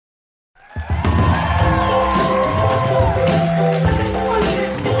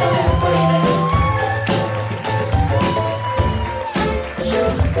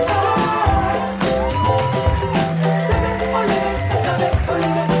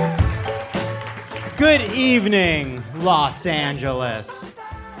Good evening, Los Angeles.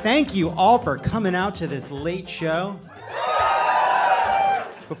 Thank you all for coming out to this late show.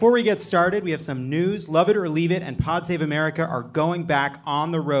 Before we get started, we have some news. Love It or Leave It and Pod Save America are going back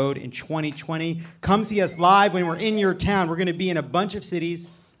on the road in 2020. Come see us live when we're in your town. We're going to be in a bunch of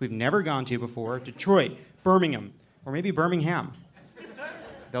cities we've never gone to before. Detroit, Birmingham, or maybe Birmingham.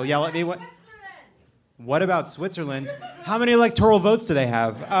 They'll yell at me. What about Switzerland? How many electoral votes do they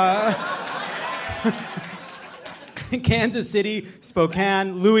have? Kansas City,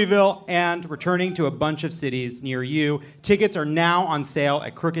 Spokane, Louisville, and returning to a bunch of cities near you. Tickets are now on sale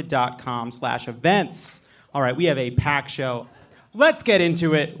at crooked.com/events. All right, we have a packed show. Let's get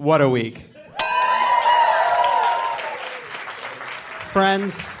into it. What a week.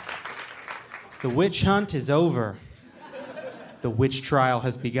 Friends, the witch hunt is over. The witch trial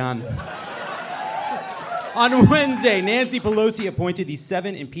has begun. On Wednesday, Nancy Pelosi appointed the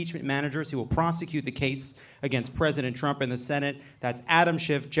 7 impeachment managers who will prosecute the case against President Trump in the Senate. That's Adam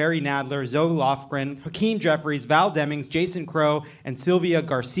Schiff, Jerry Nadler, Zoe Lofgren, Hakeem Jeffries, Val Demings, Jason Crow, and Sylvia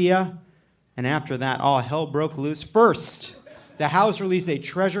Garcia. And after that, all hell broke loose. First, the House released a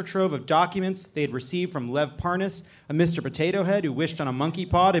treasure trove of documents they had received from Lev Parnas, a Mr. Potato Head who wished on a monkey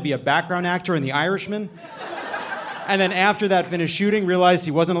paw to be a background actor in The Irishman. And then after that finished shooting, realized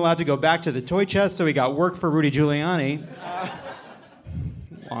he wasn't allowed to go back to the toy chest, so he got work for Rudy Giuliani.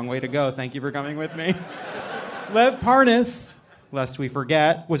 Long way to go. Thank you for coming with me. Lev Parnas, lest we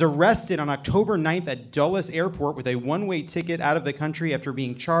forget, was arrested on October 9th at Dulles Airport with a one-way ticket out of the country after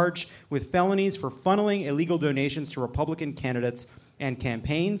being charged with felonies for funneling illegal donations to Republican candidates and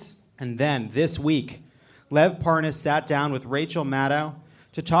campaigns. And then, this week, Lev Parnas sat down with Rachel Maddow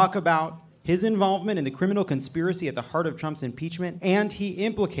to talk about his involvement in the criminal conspiracy at the heart of Trump's impeachment, and he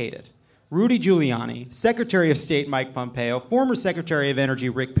implicated Rudy Giuliani, Secretary of State Mike Pompeo, former Secretary of Energy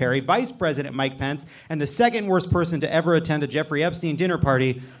Rick Perry, Vice President Mike Pence, and the second worst person to ever attend a Jeffrey Epstein dinner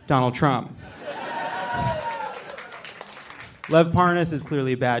party, Donald Trump. Lev Parnas is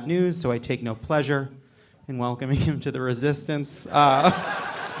clearly bad news, so I take no pleasure in welcoming him to the resistance.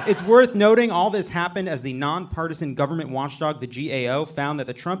 It's worth noting all this happened as the nonpartisan government watchdog, the GAO, found that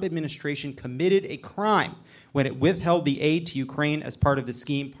the Trump administration committed a crime when it withheld the aid to Ukraine as part of the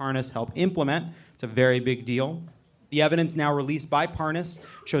scheme Parnas helped implement. It's a very big deal. The evidence now released by Parnas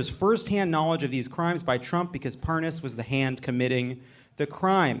shows firsthand knowledge of these crimes by Trump because Parnas was the hand committing the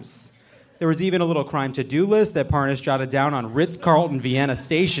crimes. There was even a little crime to-do list that Parnas jotted down on Ritz-Carlton Vienna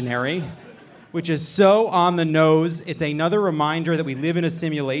stationery, which is so on the nose. It's another reminder that we live in a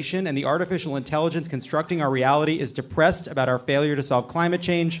simulation and the artificial intelligence constructing our reality is depressed about our failure to solve climate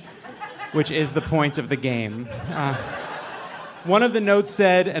change, which is the point of the game. One of the notes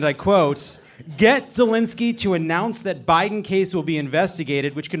said, and I quote, "Get Zelensky to announce that Biden case will be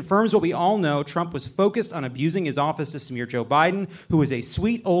investigated," which confirms what we all know. Trump was focused on abusing his office to smear Joe Biden, who is a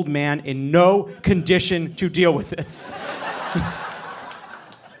sweet old man in no condition to deal with this.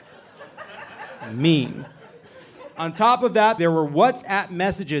 Mean. On top of that, there were WhatsApp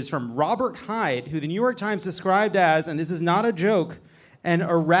messages from Robert Hyde, who the New York Times described as, and this is not a joke, an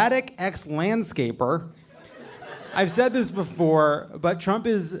erratic ex-landscaper. I've said this before, but Trump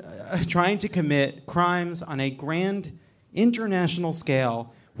is trying to commit crimes on a grand international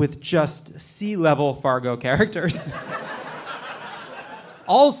scale with just sea-level Fargo characters.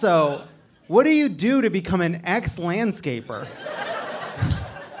 Also, what do you do to become an ex-landscaper?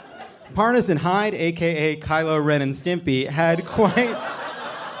 Parnas and Hyde, a.k.a. Kylo Ren and Stimpy, had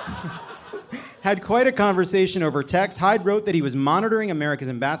quite a conversation over text. Hyde wrote that he was monitoring America's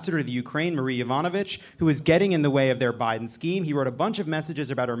ambassador to the Ukraine, Marie Yovanovitch, who was getting in the way of their Biden scheme. He wrote a bunch of messages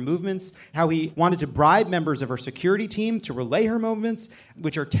about her movements, how he wanted to bribe members of her security team to relay her movements,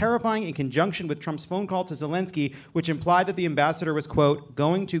 which are terrifying in conjunction with Trump's phone call to Zelensky, which implied that the ambassador was, quote,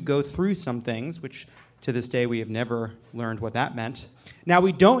 going to go through some things, which to this day we have never learned what that meant. Now,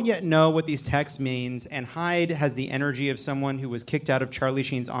 we don't yet know what these texts means, and Hyde has the energy of someone who was kicked out of Charlie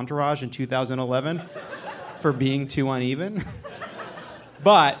Sheen's Entourage in 2011 for being too uneven.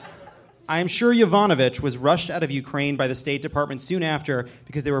 But I am sure Yovanovitch was rushed out of Ukraine by the State Department soon after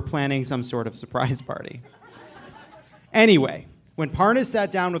because they were planning some sort of surprise party. Anyway, when Parnas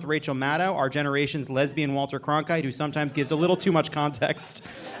sat down with Rachel Maddow, our generation's lesbian Walter Cronkite, who sometimes gives a little too much context,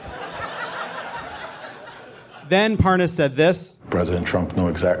 then Parnas said this. President Trump knew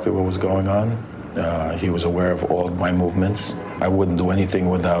exactly what was going on. He was aware of all of my movements. I wouldn't do anything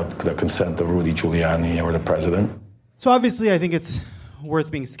without the consent of Rudy Giuliani or the president. So obviously, I think it's worth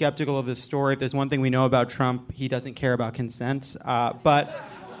being skeptical of this story. If there's one thing we know about Trump, he doesn't care about consent. But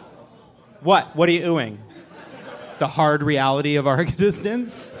what? What are you oohing? The hard reality of our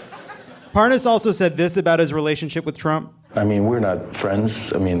existence? Parnas also said this about his relationship with Trump. I mean, we're not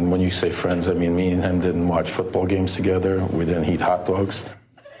friends. I mean, when you say friends, I mean, me and him didn't watch football games together. We didn't eat hot dogs.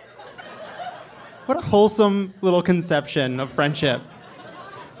 What a wholesome little conception of friendship.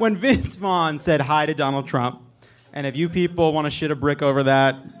 When Vince Vaughn said hi to Donald Trump, and if you people want to shit a brick over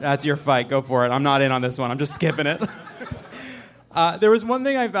that, that's your fight. Go for it. I'm not in on this one. I'm just skipping it. There was one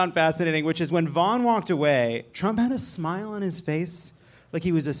thing I found fascinating, which is when Vaughn walked away, Trump had a smile on his face like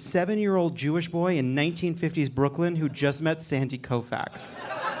he was a 7-year-old Jewish boy in 1950s Brooklyn who just met Sandy Koufax.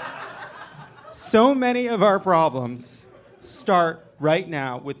 So many of our problems start right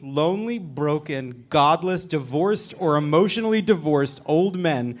now with lonely, broken, godless, divorced, or emotionally divorced old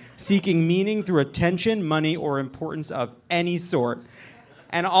men seeking meaning through attention, money, or importance of any sort.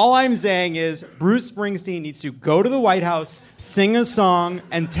 And all I'm saying is Bruce Springsteen needs to go to the White House, sing a song,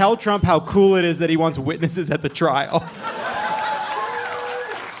 and tell Trump how cool it is that he wants witnesses at the trial.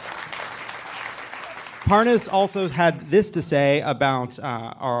 Parnas also had this to say about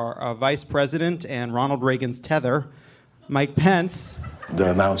our vice president and Ronald Reagan's tether, Mike Pence.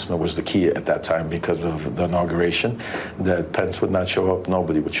 The announcement was the key at that time because of the inauguration, that Pence would not show up,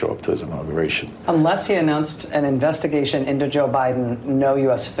 nobody would show up to his inauguration. Unless he announced an investigation into Joe Biden, no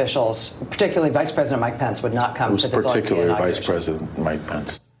U.S. officials, particularly Vice President Mike Pence, would not come to the Zelensky inauguration. Particularly Vice President Mike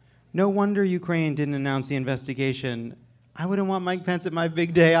Pence. No wonder Ukraine didn't announce the investigation. I wouldn't want Mike Pence at my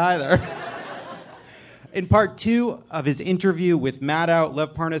big day either. In part 2 of his interview with Maddow,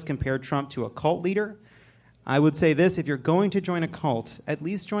 Lev Parnas compared Trump to a cult leader. I would say this, if you're going to join a cult, at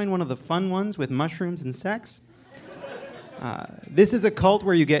least join one of the fun ones with mushrooms and sex. This is a cult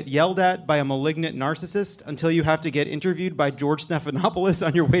where you get yelled at by a malignant narcissist until you have to get interviewed by George Stephanopoulos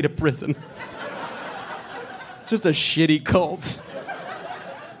on your way to prison. It's just a shitty cult.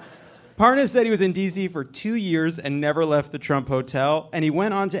 Parnas said he was in D.C. for 2 years and never left the Trump Hotel, and he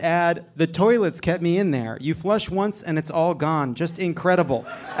went on to add, "The toilets kept me in there. You flush once and it's all gone. Just incredible.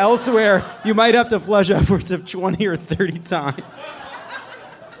 Elsewhere, you might have to flush upwards of 20 or 30 times."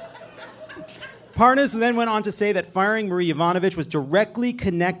 Parnas then went on to say that firing Marie Yovanovitch was directly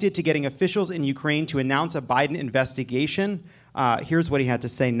connected to getting officials in Ukraine to announce a Biden investigation. Here's what he had to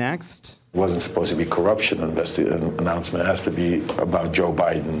say next. It wasn't supposed to be corruption announcement. It has to be about Joe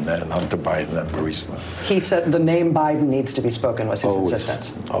Biden and Hunter Biden and Burisma. He said the name Biden needs to be spoken, was his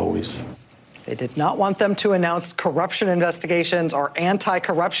insistence. Always. They did not want them to announce corruption investigations or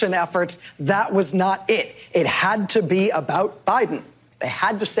anti-corruption efforts. That was not it. It had to be about Biden. They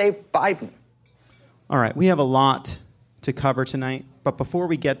had to say Biden. All right, we have a lot to cover tonight. But before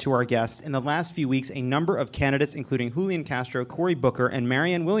we get to our guests, in the last few weeks, a number of candidates, including Julian Castro, Cory Booker, and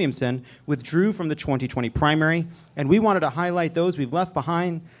Marianne Williamson, withdrew from the 2020 primary, and we wanted to highlight those we've left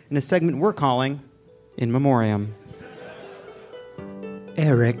behind in a segment we're calling In Memoriam.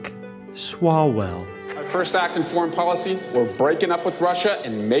 Eric Swalwell. Our first act in foreign policy, we're breaking up with Russia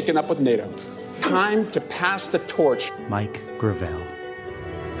and making up with NATO. Time to pass the torch. Mike Gravel.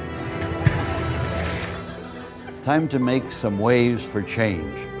 Time to make some waves for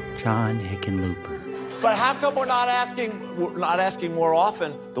change. John Hickenlooper. But how come we're not asking more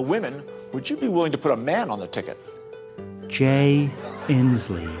often, the women, would you be willing to put a man on the ticket? Jay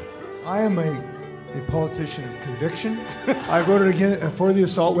Inslee. I am a politician of conviction. I voted again for the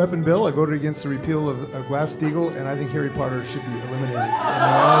assault weapon bill. I voted against the repeal of Glass-Steagall, and I think Harry Potter should be eliminated.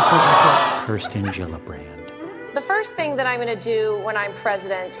 Kirsten Gillibrand. The first thing that I'm going to do when I'm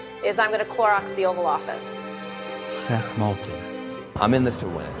president is I'm going to Clorox the Oval Office. Seth Moulton. I'm in this to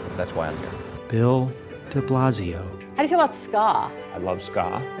win it. That's why I'm here. Bill de Blasio. How do you feel about ska? I love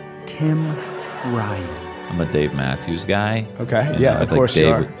ska. Tim Ryan. I'm a Dave Matthews guy. Okay, yeah, of course you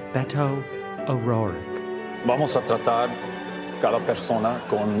are. Beto O'Rourke. Vamos a tratar cada persona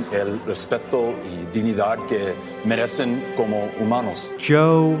con el respeto y dignidad que merecen como humanos.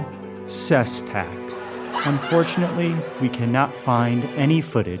 Joe Sestak. Unfortunately, we cannot find any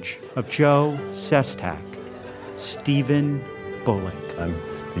footage of Joe Sestak. Stephen Bullock. I'm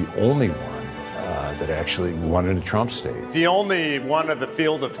the only one that actually won in a Trump state. The only one of the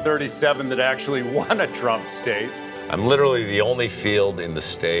field of 37 that actually won a Trump state. I'm literally the only field in the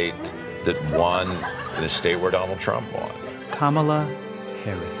state that won in a state where Donald Trump won. Kamala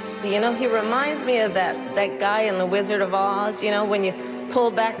Harris. You know, he reminds me of that guy in The Wizard of Oz. You know, when you pull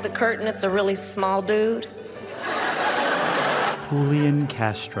back the curtain, it's a really small dude. Julian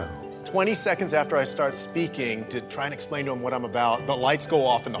Castro. 20 seconds after I start speaking to try and explain to him what I'm about, the lights go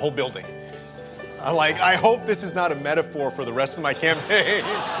off in the whole building. I hope this is not a metaphor for the rest of my campaign,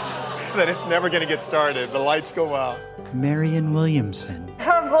 that it's never going to get started. The lights go out. Marianne Williamson.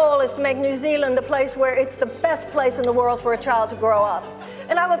 Her goal is to make New Zealand the place where it's the best place in the world for a child to grow up.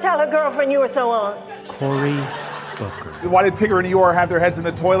 And I will tell her girlfriend you were so on. Cory Booker. Why did Tigger and Eeyore have their heads in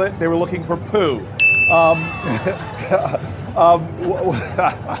the toilet? They were looking for poo.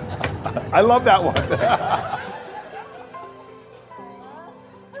 I love that one.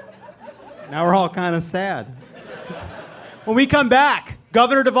 Now we're all kind of sad. When we come back,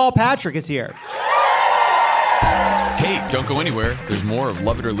 Governor Deval Patrick is here. Hey, don't go anywhere. There's more of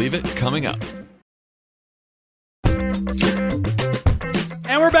Love It or Leave It coming up.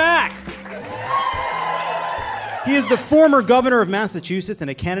 And we're back. He is the former governor of Massachusetts and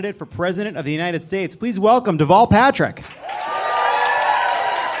a candidate for president of the United States. Please welcome Deval Patrick.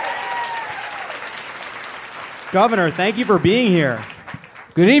 Governor, thank you for being here.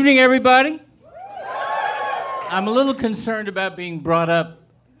 Good evening, everybody. I'm a little concerned about being brought up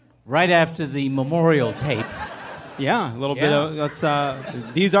right after the memorial tape. Yeah, a little bit of,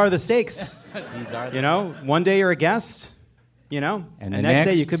 these are the stakes. These are the You know, one day you're a guest, you know, and the next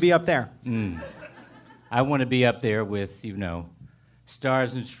day you could be up there. I want to be up there with, you know,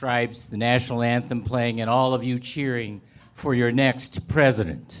 Stars and Stripes, the national anthem playing, and all of you cheering for your next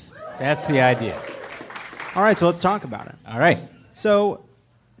president. That's the idea. All right, so let's talk about it. All right. So,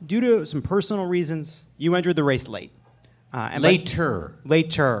 due to some personal reasons, you entered the race late. Later.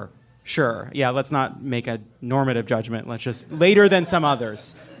 Sure. Yeah, let's not make a normative judgment. Let's just later than some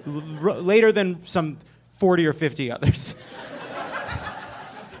others. Later than some 40 or 50 others.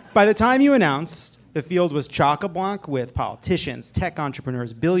 By the time you announced, the field was chock-a-block with politicians, tech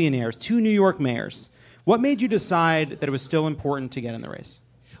entrepreneurs, billionaires, 2 New York mayors. What made you decide that it was still important to get in the race?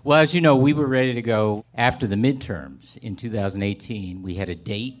 Well, as you know, we were ready to go after the midterms in 2018. We had a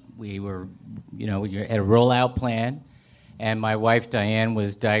date. We had a rollout plan. And my wife, Diane,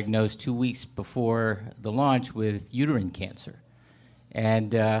 was diagnosed 2 weeks before the launch with uterine cancer.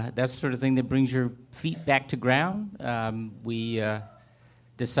 And that's the sort of thing that brings your feet back to ground. We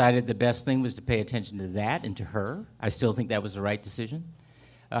decided the best thing was to pay attention to that and to her. I still think that was the right decision.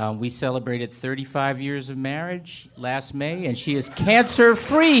 We celebrated 35 years of marriage last May, and she is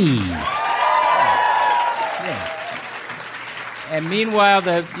cancer-free. Yeah. And meanwhile,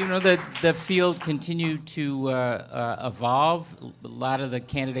 the field continued to evolve. A lot of the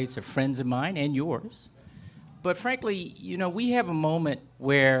candidates are friends of mine and yours. But frankly, you know, we have a moment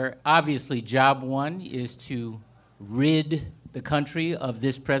where obviously job one is to rid the country of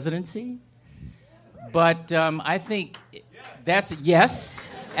this presidency. But I think that's,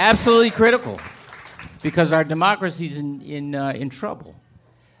 yes, absolutely critical, because our democracy's in trouble.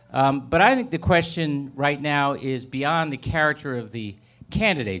 But I think the question right now is beyond the character of the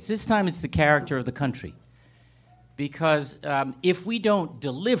candidates. This time it's the character of the country. Because if we don't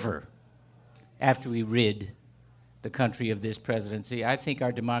deliver after we rid the country of this presidency, I think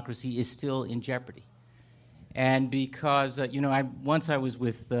our democracy is still in jeopardy. And because, once I was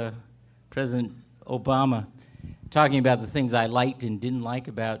with President Obama talking about the things I liked and didn't like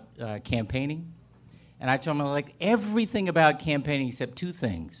about campaigning. And I told him I like everything about campaigning except 2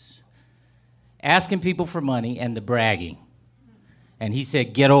 things. Asking people for money and the bragging. And he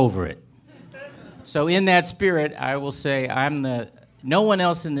said, get over it. So in that spirit, I will say no one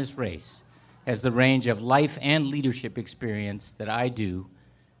else in this race has the range of life and leadership experience that I do,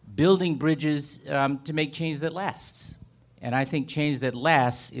 building bridges to make change that lasts. And I think change that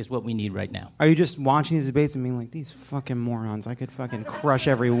lasts is what we need right now. Are you just watching these debates and being like, these fucking morons, I could fucking crush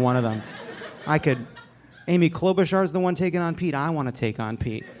every one of them. Amy Klobuchar's the one taking on Pete. I want to take on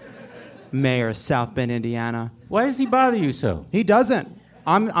Pete. Mayor of South Bend, Indiana. Why does he bother you so? He doesn't.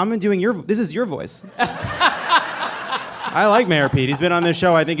 I'm doing this is your voice. I like Mayor Pete. He's been on this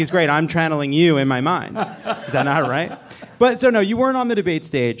show. I think he's great. I'm channeling you in my mind. Is that not right? But so no, you weren't on the debate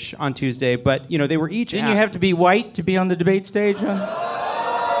stage on Tuesday, but they were each. Didn't you have to be white to be on the debate stage? I'm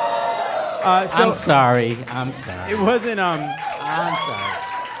sorry. It wasn't. I'm sorry.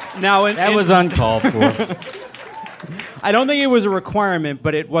 Now that was uncalled for. I don't think it was a requirement,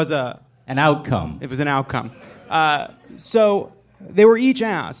 but it was an outcome. It was an outcome. So they were each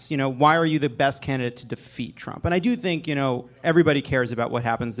asked, why are you the best candidate to defeat Trump? And I do think, everybody cares about what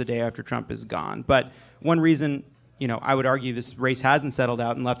happens the day after Trump is gone. But one reason, I would argue this race hasn't settled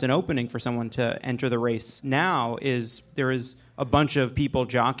out and left an opening for someone to enter the race now is there is a bunch of people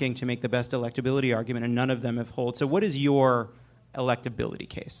jockeying to make the best electability argument, and none of them have hold. So what is your electability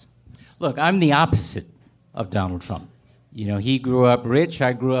case? Look, I'm the opposite of Donald Trump. He grew up rich,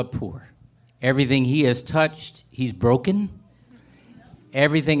 I grew up poor. Everything he has touched, he's broken.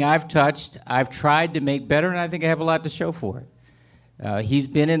 Everything I've touched, I've tried to make better, and I think I have a lot to show for it. He's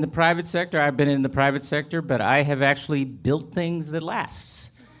been in the private sector, I've been in the private sector, but I have actually built things that last.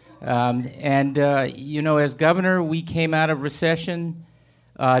 As governor, we came out of recession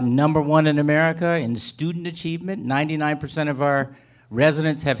number one in America in student achievement. 99% of our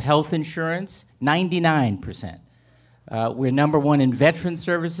residents have health insurance, 99%. We're number one in veteran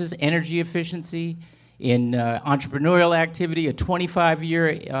services, energy efficiency, in entrepreneurial activity, a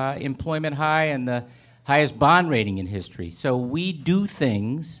 25-year employment high, and the highest bond rating in history. So we do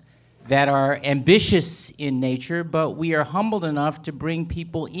things that are ambitious in nature, but we are humbled enough to bring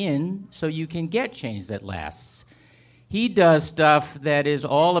people in so you can get change that lasts. He does stuff that is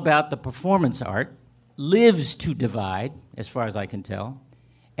all about the performance art, lives to divide, as far as I can tell,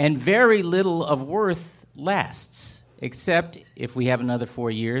 and very little of worth lasts, except if we have another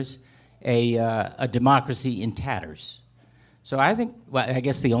 4 years, a democracy in tatters. So I think, well, I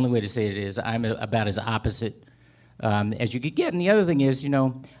guess the only way to say it is I'm about as opposite as you could get. And the other thing is,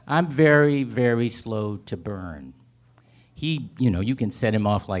 I'm very, very slow to burn. You can set him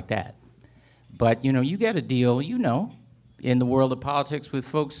off like that. But, you got to deal, in the world of politics with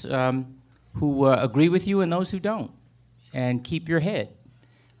folks who agree with you and those who don't. And keep your head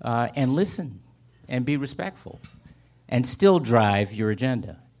and listen and be respectful and still drive your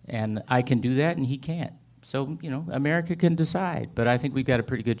agenda. And I can do that and he can't. So, America can decide. But I think we've got a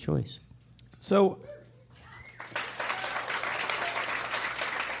pretty good choice. So,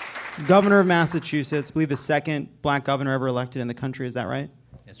 Governor of Massachusetts, I believe the second black governor ever elected in the country, is that right?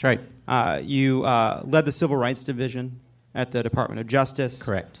 That's right. You led the Civil Rights Division at the Department of Justice.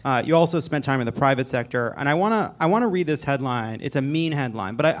 Correct. You also spent time in the private sector. And I want to read this headline. It's a mean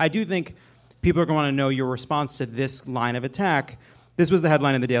headline, but I do think people are going to want to know your response to this line of attack. This was the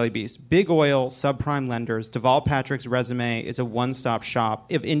headline in the Daily Beast. Big oil, subprime lenders, Deval Patrick's resume is a one-stop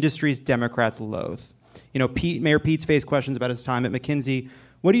shop of industries Democrats loathe. Mayor Pete's faced questions about his time at McKinsey.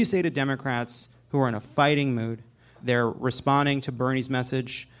 What do you say to Democrats who are in a fighting mood? They're responding to Bernie's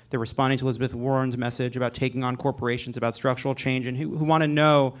message. They're responding to Elizabeth Warren's message about taking on corporations, about structural change, and who want to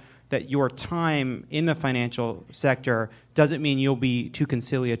know that your time in the financial sector doesn't mean you'll be too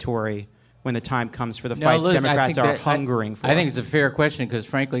conciliatory when the time comes for the fights Democrats are hungering for. I think it's a fair question because,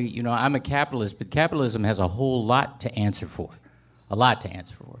 frankly, I'm a capitalist, but capitalism has a whole lot to answer for. A lot to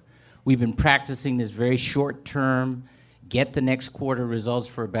answer for. We've been practicing this very short-term, get the next quarter results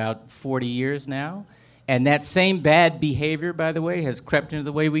for about 40 years now. And that same bad behavior, by the way, has crept into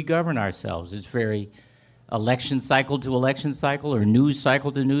the way we govern ourselves. It's very election cycle to election cycle or news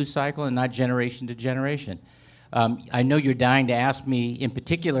cycle to news cycle and not generation to generation. I know you're dying to ask me in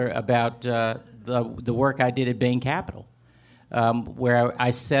particular about the work I did at Bain Capital, where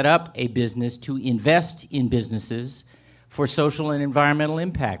I set up a business to invest in businesses for social and environmental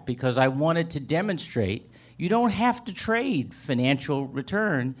impact because I wanted to demonstrate you don't have to trade financial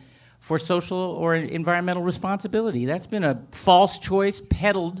return for social or environmental responsibility. That's been a false choice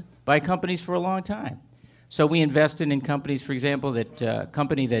peddled by companies for a long time. So we invested in companies, for example, a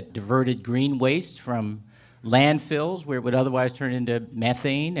company that diverted green waste from landfills where it would otherwise turn into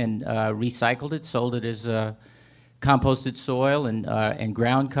methane and recycled it, sold it as composted soil and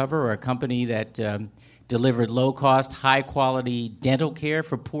ground cover, or a company that delivered low-cost, high-quality dental care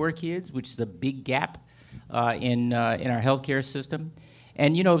for poor kids, which is a big gap in our healthcare system.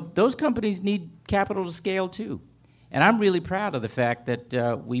 And, those companies need capital to scale, too. And I'm really proud of the fact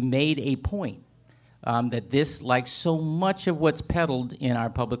that we made a point that this, like so much of what's peddled in our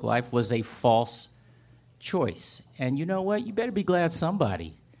public life, was a false choice. And you know what? You better be glad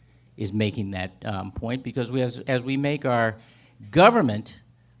somebody is making that point, because as we make our government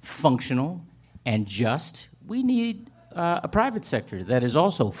functional and just, we need a private sector that is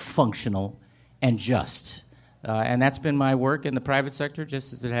also functional and just. And that's been my work in the private sector,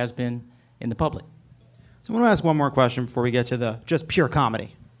 just as it has been in the public. So I want to ask one more question before we get to the just pure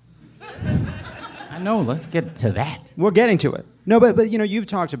comedy. I know, let's get to that. We're getting to it. No, but you've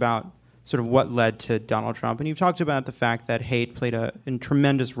talked about sort of what led to Donald Trump, and you've talked about the fact that hate played a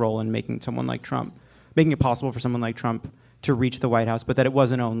tremendous role in making it possible for someone like Trump to reach the White House, but that it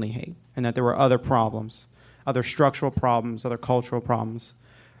wasn't only hate, and that there were other problems, other structural problems, other cultural problems.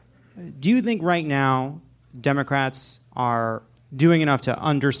 Do you think right now Democrats are doing enough to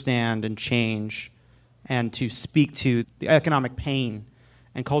understand and change and to speak to the economic pain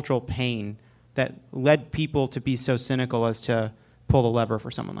and cultural pain that led people to be so cynical as to pull the lever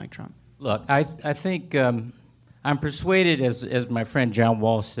for someone like Trump? Look, I think I'm persuaded, as my friend John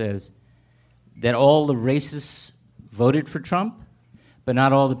Walsh says, that all the racists voted for Trump, but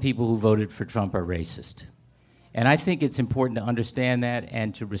not all the people who voted for Trump are racist. And I think it's important to understand that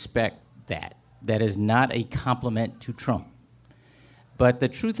and to respect that. That is not a compliment to Trump. But the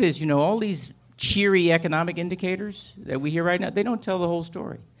truth is, all these cheery economic indicators that we hear right now, they don't tell the whole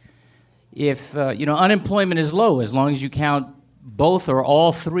story. if unemployment is low, as long as you count both or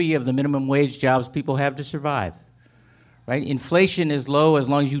all three of the minimum wage jobs people have to survive. Right? Inflation is low as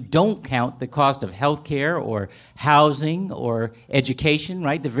long as you don't count the cost of health care or housing or education,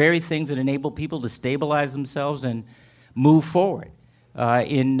 right? The very things that enable people to stabilize themselves and move forward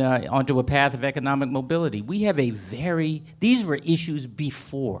onto a path of economic mobility. We have these were issues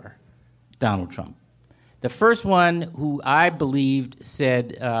before Donald Trump. The first one who I believed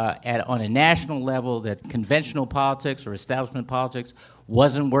said on a national level that conventional politics or establishment politics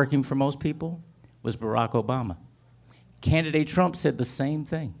wasn't working for most people was Barack Obama. Candidate Trump said the same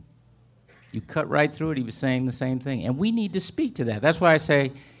thing. You cut right through it, he was saying the same thing. And we need to speak to that. That's why I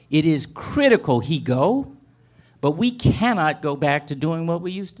say it is critical he go, but we cannot go back to doing what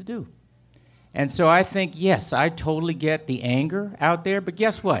we used to do. And so I think, yes, I totally get the anger out there, but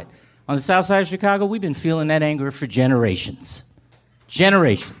guess what? On the south side of Chicago, we've been feeling that anger for generations.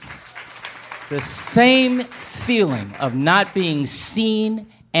 Generations. It's the same feeling of not being seen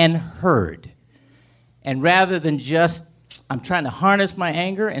and heard. And rather than just, I'm trying to harness my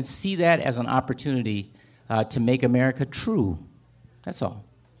anger and see that as an opportunity to make America true. That's all.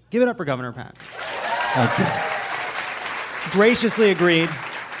 Give it up for Governor Pat. Thank you. Graciously agreed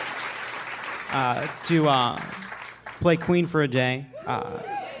to play Queen for a day.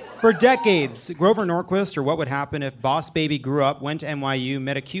 For decades, Grover Norquist, or What Would Happen If Boss Baby grew up, went to NYU,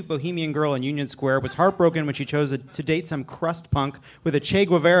 met a cute bohemian girl in Union Square, was heartbroken when she chose to date some crust punk with a Che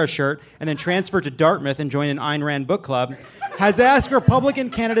Guevara shirt, and then transferred to Dartmouth and joined an Ayn Rand book club, has asked Republican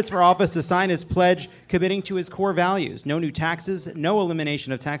candidates for office to sign his pledge committing to his core values. No new taxes, no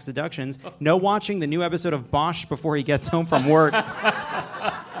elimination of tax deductions, no watching the new episode of Bosch before he gets home from work.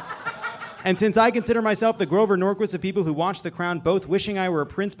 And since I consider myself the Grover Norquist of people who watch The Crown, both wishing I were a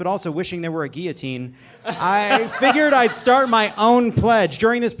prince but also wishing there were a guillotine, I figured I'd start my own pledge.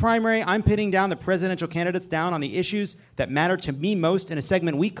 During this primary, I'm pitting down the presidential candidates down on the issues that matter to me most in a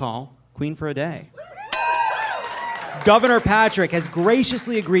segment we call Queen for a Day. Governor Patrick has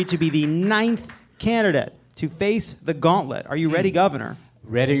graciously agreed to be the 9th candidate to face the gauntlet. Are you ready, Governor?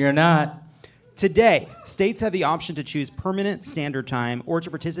 Ready or not. Today, states have the option to choose permanent standard time or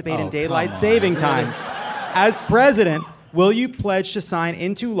to participate in daylight saving time. As president, will you pledge to sign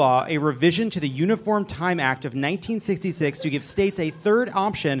into law a revision to the Uniform Time Act of 1966 to give states a third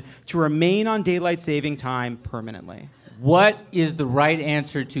option to remain on daylight saving time permanently? What is the right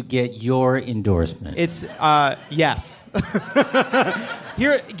answer to get your endorsement? It's yes.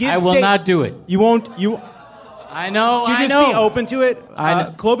 I will not do it. You won't. I know. Can you just be open to it?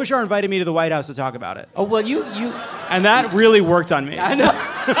 Klobuchar invited me to the White House to talk about it. Oh well, you. And that really worked on me. I know.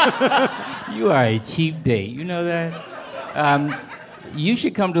 You are a cheap date. You know that. You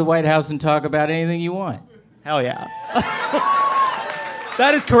should come to the White House and talk about anything you want. Hell yeah.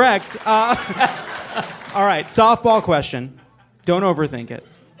 That is correct. All right, softball question. Don't overthink it.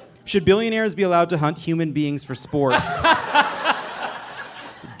 Should billionaires be allowed to hunt human beings for sport?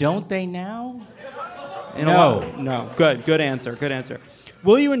 Don't they now? No. Good answer.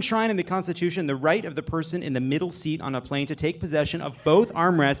 Will you enshrine in the Constitution the right of the person in the middle seat on a plane to take possession of both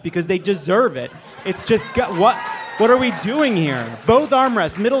armrests because they deserve it? It's just, what are we doing here? Both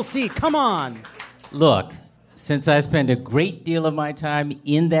armrests, middle seat, come on. Look, since I spend a great deal of my time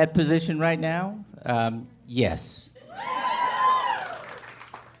in that position right now, yes.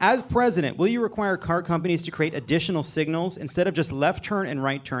 As president, will you require car companies to create additional signals instead of just left turn and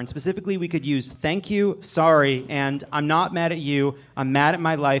right turn? Specifically, we could use thank you, sorry, and I'm not mad at you. I'm mad at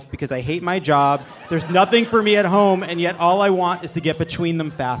my life because I hate my job. There's nothing for me at home, and yet all I want is to get between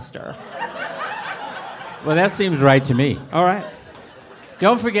them faster. Well, that seems right to me. All right.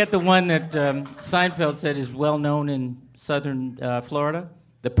 Don't forget the one that Seinfeld said is well known in southern Florida,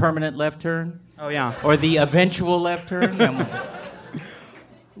 the permanent left turn. Oh, yeah. Or the eventual left turn.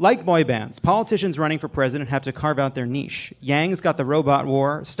 Like boy bands, politicians running for president have to carve out their niche. Yang's got the robot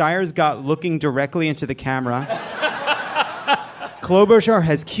war. Steyer's got looking directly into the camera. Klobuchar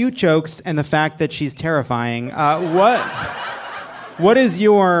has cute jokes and the fact that she's terrifying. What is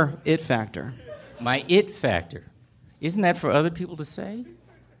your it factor? My it factor? Isn't that for other people to say?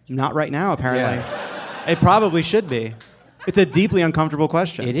 Not right now, apparently. Yeah. It probably should be. It's a deeply uncomfortable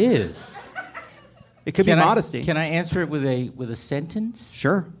question. It is. It could be modesty. Can I answer it with a sentence?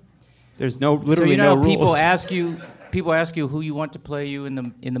 Sure. There's literally no rules. People ask you who you want to play you in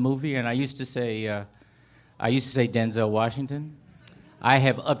the movie, and I used to say Denzel Washington. I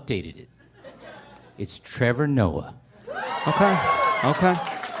have updated it. It's Trevor Noah. Okay.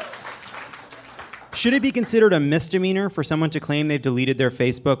 Should it be considered a misdemeanor for someone to claim they've deleted their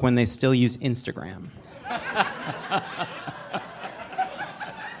Facebook when they still use Instagram?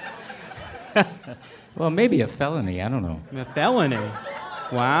 Well, maybe a felony. I don't know. A felony?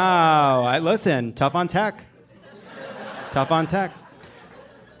 Wow. Listen, tough on tech. Tough on tech.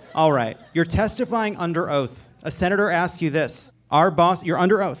 All right. You're testifying under oath. A senator asks you this. You're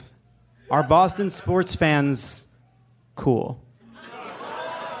under oath. Are Boston sports fans cool?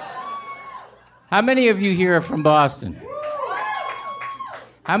 How many of you here are from Boston?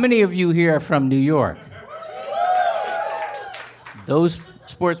 How many of you here are from New York? Those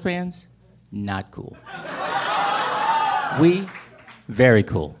sports fans, not cool. We, very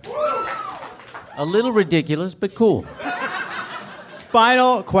cool. A little ridiculous, but cool.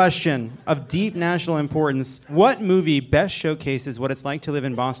 Final question of deep national importance. What movie best showcases what it's like to live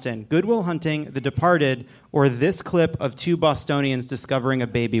in Boston? Good Will Hunting, The Departed, or this clip of two Bostonians discovering a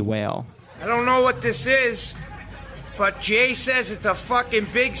baby whale? I don't know what this is, but Jay says it's a fucking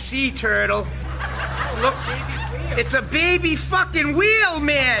big sea turtle. Look, it's a baby fucking whale,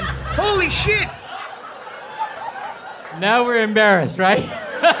 man! Holy shit! Now we're embarrassed, right?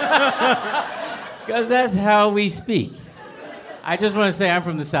 Because that's how we speak. I just want to say I'm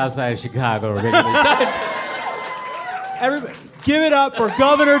from the south side of Chicago originally. Everybody, give it up for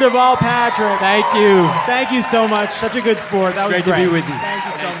Governor Deval Patrick. Thank you. Thank you so much. Such a good sport. That was great to be with you. Thank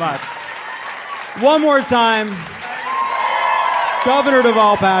you so much. One more time. Governor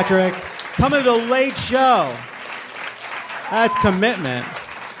Deval Patrick, coming to the Late Show. That's commitment.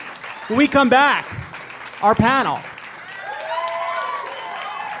 When we come back, our panel.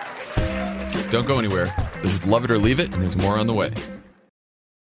 Don't go anywhere. This is Love It or Leave It, and there's more on the way.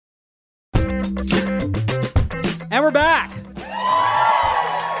 And we're back.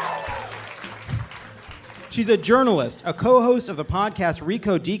 She's a journalist, a co-host of the podcast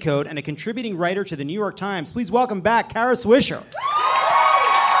Recode Decode, and a contributing writer to the New York Times. Please welcome back Kara Swisher.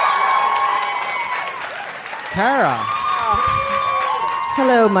 Kara.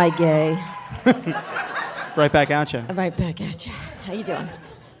 Hello, my gay. Right back at you. Right back at you. How you doing?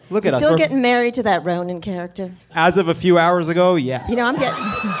 Look at us. Still getting married to that Ronan character? As of a few hours ago, yes. I'm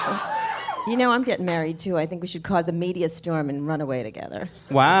getting married too. I think we should cause a media storm and run away together.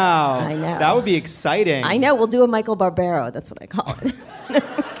 Wow. I know. That would be exciting. I know. We'll do a Michael Barbaro. That's what I call it.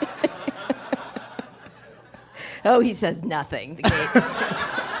 Oh, he says nothing.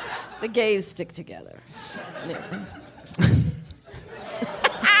 The gays stick together.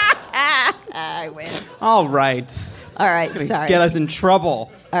 I win. All right. Sorry. Get us in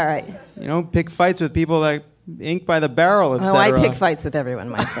trouble. All right. Pick fights with people that ink by the barrel, etc. Oh, I pick fights with everyone,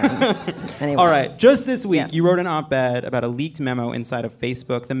 my friend. Anyway. All right. Just this week, Yes. you wrote an op-ed about a leaked memo inside of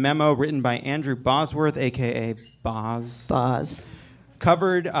Facebook. The memo, written by Andrew Bosworth, a.k.a. Boz,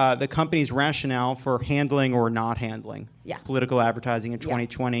 covered the company's rationale for handling or not handling political advertising in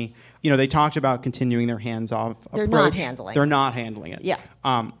 2020. They talked about continuing their hands-off approach. They're not handling. They're not handling it. Yeah.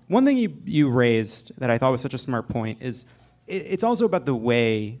 One thing you raised that I thought was such a smart point is it's also about the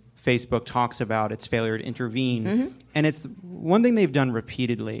way Facebook talks about its failure to intervene. Mm-hmm. And it's one thing they've done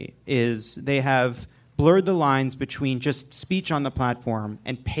repeatedly is they have blurred the lines between just speech on the platform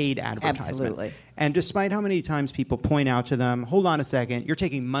and paid advertisement. Absolutely. And despite how many times people point out to them, hold on a second, you're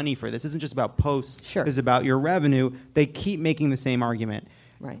taking money for this. This isn't just about posts. Sure. This is about your revenue. They keep making the same argument.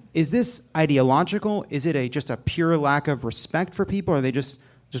 Right. Is this ideological? Is it just a pure lack of respect for people? Or are they just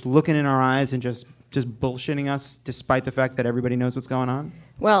looking in our eyes and just bullshitting us despite the fact that everybody knows what's going on?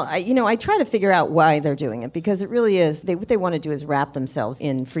 Well, I try to figure out why they're doing it, because it really is, what they want to do is wrap themselves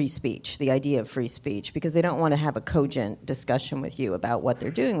in free speech, the idea of free speech, because they don't want to have a cogent discussion with you about what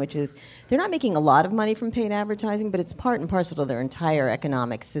they're doing, which is they're not making a lot of money from paid advertising, but it's part and parcel to their entire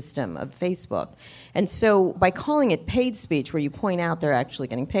economic system of Facebook. And so by calling it paid speech, where you point out they're actually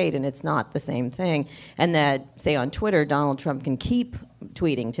getting paid and it's not the same thing, and that, say, on Twitter, Donald Trump can keep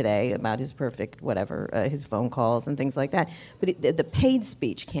tweeting today about his perfect whatever, his phone calls and things like that. But the paid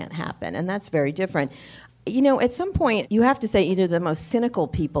speech can't happen, and that's very different. At some point, you have to say either the most cynical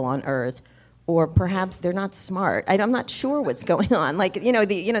people on earth or perhaps they're not smart. I'm not sure what's going on.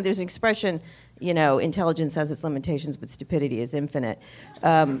 There's an expression, intelligence has its limitations, but stupidity is infinite.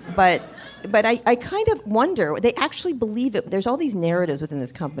 But I kind of wonder, they actually believe it. There's all these narratives within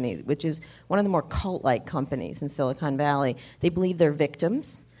this company, which is one of the more cult-like companies in Silicon Valley. They believe they're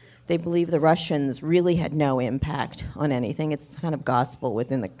victims. They believe the Russians really had no impact on anything. It's kind of gospel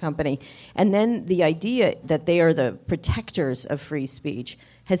within the company. And then the idea that they are the protectors of free speech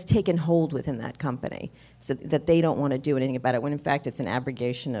has taken hold within that company, so that they don't want to do anything about it, when in fact it's an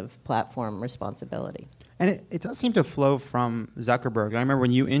abrogation of platform responsibility. And it does seem to flow from Zuckerberg. I remember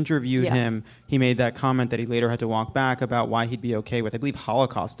when you interviewed him, he made that comment that he later had to walk back about why he'd be okay with, I believe,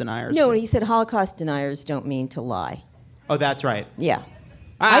 Holocaust deniers. No, he said Holocaust deniers don't mean to lie. Oh, that's right. Yeah.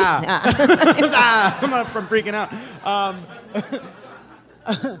 I'm freaking out.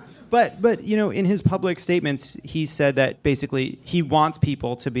 But you know, in his public statements, he said that basically he wants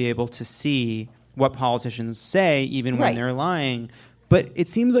people to be able to see what politicians say, even when they're lying. But it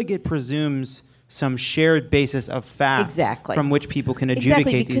seems like it presumes some shared basis of facts from which people can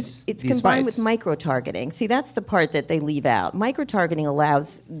adjudicate because it's these combined fights. with micro-targeting. See, that's the part that they leave out. Micro-targeting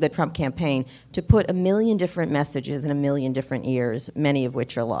allows the Trump campaign to put 1 million different messages in 1 million different ears, many of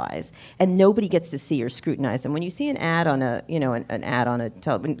which are lies, and nobody gets to see or scrutinize them. When you see an ad on a, an ad on a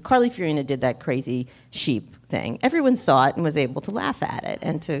television, Carly Fiorina did that crazy sheep thing. Everyone saw it and was able to laugh at it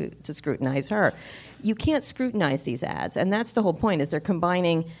and to scrutinize her. You can't scrutinize these ads, and that's the whole point, is they're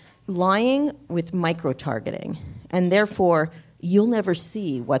combining lying with micro-targeting, and therefore you'll never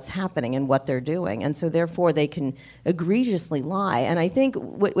see what's happening and what they're doing, and so therefore they can egregiously lie. And I think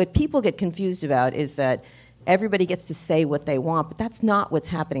what people get confused about is that everybody gets to say what they want, but that's not what's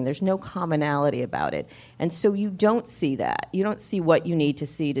happening. There's no commonality about it, and so you don't see that. You don't see what you need to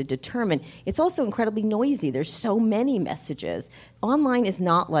see to determine. It's also incredibly noisy. There's so many messages. Online is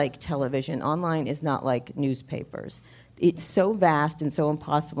not like television. Online is not like newspapers. It's so vast and so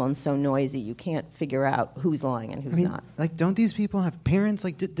impossible and so noisy, you can't figure out who's lying and who's not. Like, don't these people have parents?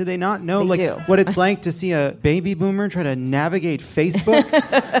 Like, do they not know They do. what it's like to see a baby boomer try to navigate Facebook?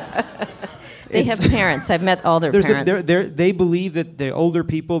 They have parents. I've met all their parents. They believe that the older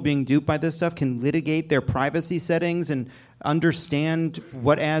people being duped by this stuff can litigate their privacy settings and understand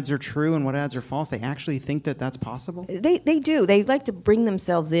what ads are true and what ads are false. They actually think that that's possible? They do. They like to bring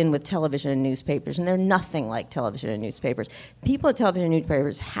themselves in with television and newspapers, and they're nothing like television and newspapers. People at television and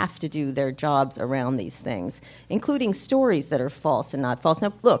newspapers have to do their jobs around these things, including stories that are false and not false.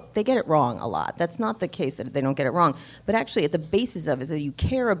 Now, look, they get it wrong a lot. That's not the case that they don't get it wrong. But actually, at the basis of it is that you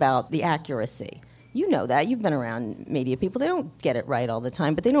care about the accuracy. You know that. You've been around media people. They don't get it right all the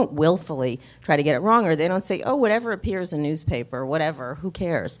time, but they don't willfully try to get it wrong, or they don't say, oh, whatever appears in newspaper, whatever, who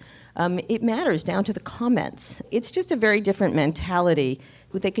cares? It matters down to the comments. It's just a very different mentality.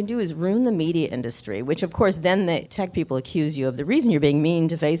 What they can do is ruin the media industry, which, of course, then the tech people accuse you of the reason you're being mean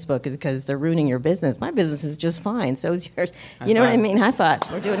to Facebook is because they're ruining your business. My business is just fine. So is yours. You know what I mean? High five.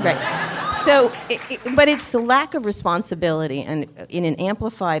 We're doing great. So, but it's a lack of responsibility and in an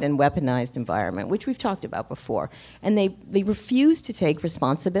amplified and weaponized environment, which we've talked about before. And they refuse to take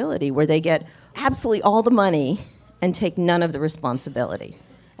responsibility, where they get absolutely all the money and take none of the responsibility.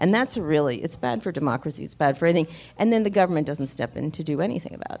 And that's it's bad for democracy, it's bad for anything. And then the government doesn't step in to do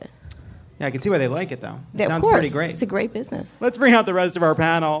anything about it. Yeah, I can see why they like it, though. It Of sounds course. pretty great. It's a great business. Let's bring out the rest of our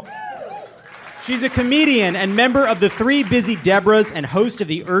panel. She's a comedian and member of the Three Busy Debras and host of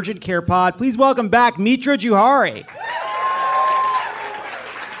the Urgent Care Pod. Please welcome back Mitra Juhari.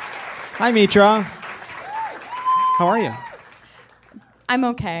 Hi, Mitra. How are you? I'm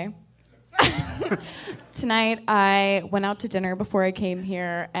okay. Tonight, I went out to dinner before I came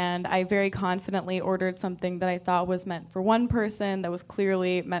here, and I very confidently ordered something that I thought was meant for one person that was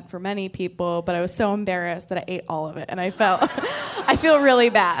clearly meant for many people, but I was so embarrassed that I ate all of it, and I feel really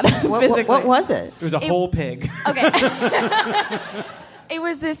bad physically. What was it? It was a whole pig. Okay. It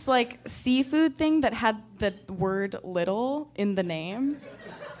was this seafood thing that had the word little in the name.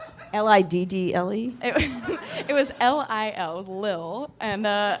 Liddle? It was Lil. It was Lil, and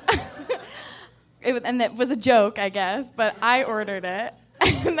and it was a joke, I guess, but I ordered it.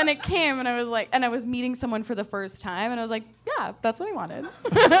 And then it came, and I was like, and I was meeting someone for the first time, and I was like, yeah, that's what I wanted.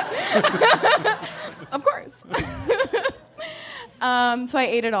 Of course. So I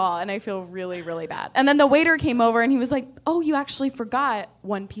ate it all, and I feel really, really bad. And then the waiter came over, and he was like, oh, you actually forgot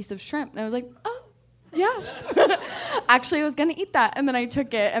one piece of shrimp. And I was like, oh, yeah. Actually, I was going to eat that, and then I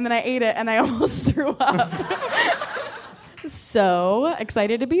took it, and then I ate it, and I almost threw up. So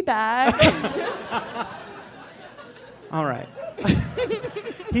excited to be back. All right.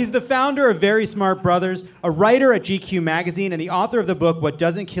 He's the founder of Very Smart Brothers, a writer at GQ magazine, and the author of the book What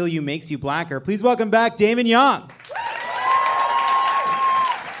Doesn't Kill You Makes You Blacker. Please welcome back Damon Young.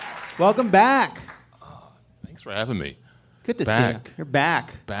 Welcome back. Thanks for having me. Good to see you. You're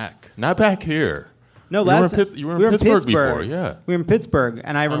back. Back. Not back here. No, you were in Pittsburgh before, yeah. We were in Pittsburgh,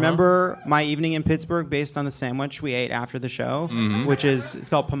 and I remember my evening in Pittsburgh based on the sandwich we ate after the show, which it's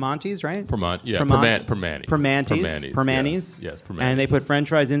called Primanti's, right? Primanti's. Yes, Primanti's. And they put French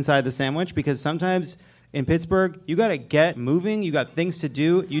fries inside the sandwich because sometimes in Pittsburgh you got to get moving. You got things to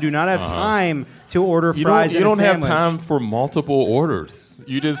do. You do not have time to order fries. You don't have time for multiple orders.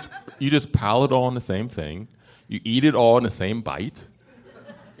 You just pile it all in the same thing. You eat it all in the same bite.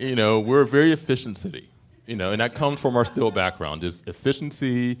 We're a very efficient city, and that comes from our Still background, just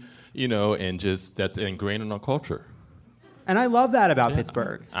efficiency, and just that's ingrained in our culture. And I love that about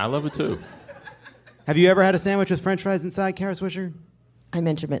Pittsburgh. I love it too. Have you ever had a sandwich with French fries inside, Kara Swisher? I'm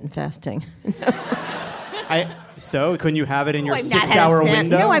intermittent fasting. So couldn't you have it in your I've not had a 6-hour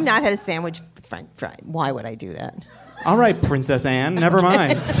window? No, I've not had a sandwich with French fries. Why would I do that? All right, Princess Anne, never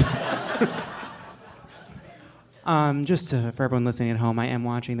mind. For everyone listening at home, I am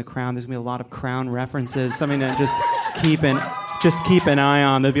watching The Crown. There's gonna be a lot of Crown references. Something to just keep an eye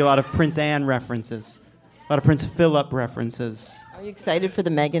on. There'll be a lot of Prince Anne references, a lot of Prince Philip references. Are you excited for the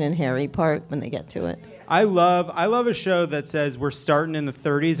Meghan and Harry part when they get to it? I love a show that says we're starting in the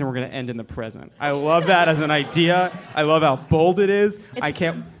 30s and we're going to end in the present. I love that as an idea. I love how bold it is.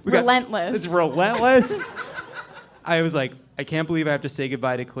 Relentless. It's relentless. I was like, I can't believe I have to say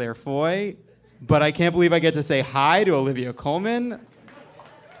goodbye to Claire Foy, but I can't believe I get to say hi to Olivia Colman.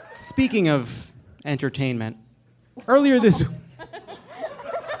 Speaking of entertainment, earlier this...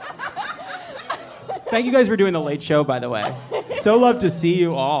 Thank you guys for doing the late show, by the way. So love to see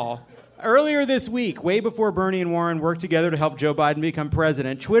you all. Earlier this week, way before Bernie and Warren worked together to help Joe Biden become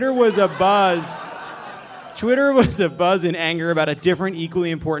president, Twitter was abuzz. Twitter was abuzz in anger about a different, equally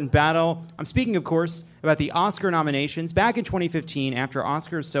important battle. I'm speaking, of course, about the Oscar nominations. Back in 2015, after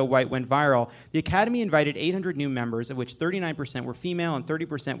Oscars So White went viral, the Academy invited 800 new members, of which 39% were female and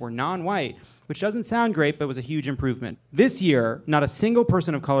 30% were non-white, which doesn't sound great, but was a huge improvement. This year, not a single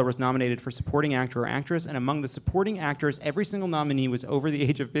person of color was nominated for supporting actor or actress, and among the supporting actors, every single nominee was over the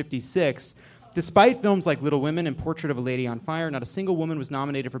age of 56. Despite films like Little Women and Portrait of a Lady on Fire, not a single woman was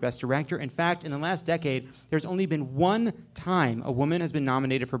nominated for Best Director. In fact, in the last decade, there's only been one time a woman has been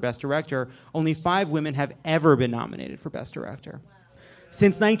nominated for Best Director. Only 5 women have ever been nominated for Best Director.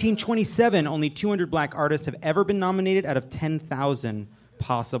 Since 1927, only 200 black artists have ever been nominated out of 10,000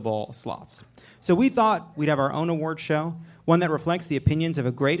 possible slots. So we thought we'd have our own award show, one that reflects the opinions of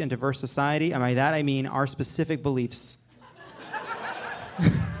a great and diverse society, and by that I mean our specific beliefs.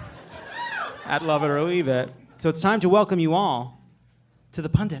 At Love It or Leave It. So it's time to welcome you all to the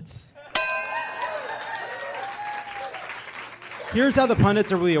pundits. Here's how the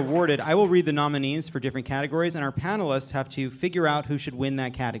pundits are really awarded. I will read the nominees for different categories, and our panelists have to figure out who should win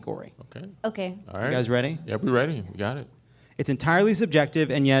that category. Okay. All right. You guys ready? Yeah, we're ready. We got it. It's entirely subjective,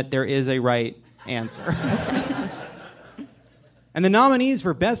 and yet there is a right answer. And the nominees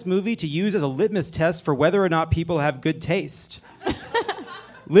for Best Movie to use as a litmus test for whether or not people have good taste.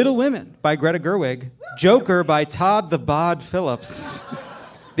 Little Women by Greta Gerwig, Joker by Todd the Bod Phillips,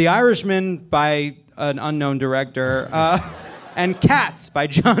 The Irishman by an unknown director, and Cats by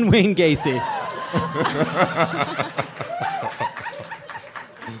John Wayne Gacy.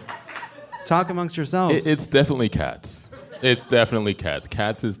 Talk amongst yourselves. It's definitely Cats. It's definitely Cats.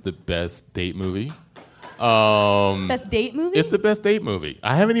 Cats is the best date movie. Best date movie? It's the best date movie.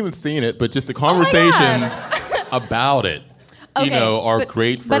 I haven't even seen it, but just the conversations about it. Okay, are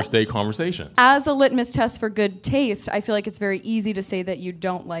great first date conversations. As a litmus test for good taste, I feel like it's very easy to say that you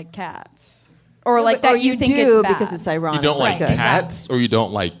don't like cats. Or like that you think do it's bad. because it's ironic. You don't like cats, or you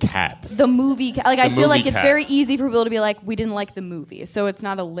don't like cats? The movie, I feel like it's Cats. very easy for people to be like, we didn't like the movie, so it's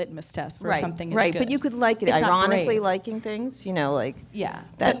not a litmus test for something. Right, good. but you could like it It's not ironically brave. liking things, Yeah.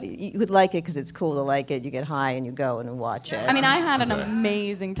 that you could like it because it's cool to like it. You get high and you go and watch it. I mean, I had an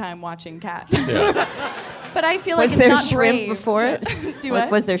amazing time watching Cats. But I feel like was it's there not shrimp brave before it? Do what?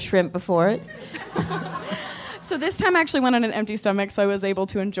 Was there shrimp before it? So this time I actually went on an empty stomach, so I was able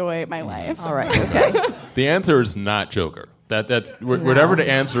to enjoy my life. All right, okay. The answer is not Joker. That's whatever the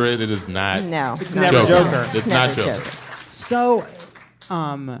answer is. It is not. No, It's never Joker. It's not Joker. So,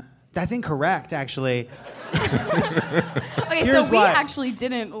 that's incorrect, actually. Okay, Here's so we why. actually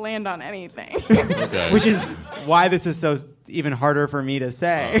didn't land on anything. Okay. Which is why this is so even harder for me to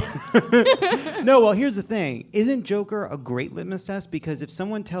say. No, well, here's the thing. Isn't Joker a great litmus test? Because if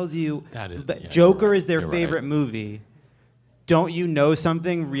someone tells you that Joker is their favorite movie, don't you know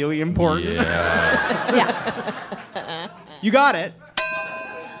something really important? Yeah. You got it.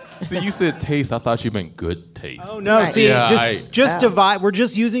 See, you said taste. I thought you meant good taste. Oh, no, Right. see, Yeah, just divide. We're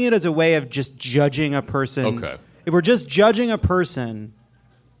just using it as a way of just judging a person. Okay. If we're just judging a person,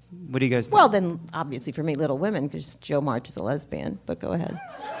 what do you guys think? Well, then obviously for me, Little Women, because Joe March is a lesbian. But go ahead.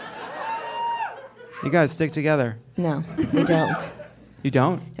 You guys stick together. No, we don't. You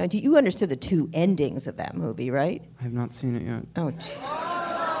don't? You understood the 2 endings of that movie, right? I have not seen it yet. Oh, gee.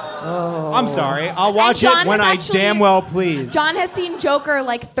 Oh. I'm sorry. I'll watch And John it when has I actually- damn well please. John has seen Joker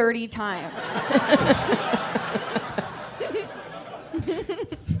like 30 times.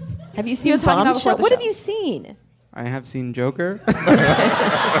 Have you He seen was talking about Bombshell? before the What have show. you seen? I have seen Joker.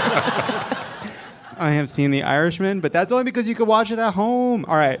 I have seen The Irishman, but that's only because you could watch it at home.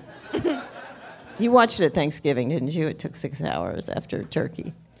 All right. You watched it at Thanksgiving, didn't you? It took 6 hours after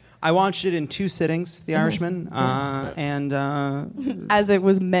Turkey. I watched it in 2 sittings, The Irishman, and as it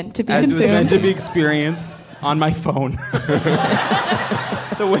was meant to be as consumed. it was meant to be experienced on my phone.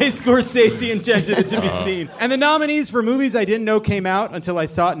 The way Scorsese intended it to be seen. And the nominees for movies I didn't know came out until I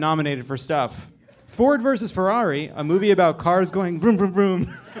saw it nominated for stuff. Ford versus Ferrari, a movie about cars going vroom, vroom,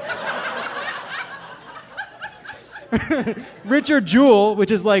 vroom. Richard Jewell, which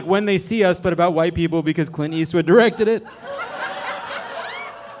is like When They See Us, but about white people because Clint Eastwood directed it.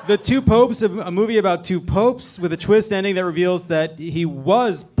 The Two Popes, a movie about 2 popes with a twist ending that reveals that he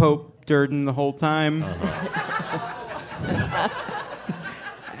was Pope Durden the whole time.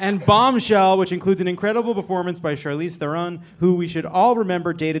 And Bombshell, which includes an incredible performance by Charlize Theron, who we should all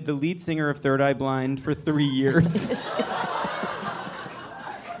remember dated the lead singer of Third Eye Blind for 3 years.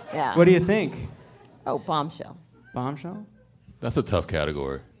 Yeah. What do you think? Oh, Bombshell. Bombshell? That's a tough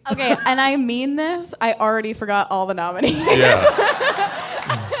category. Okay, and I mean this. I already forgot all the nominees. Yeah.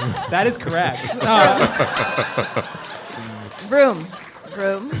 That is correct. Vroom.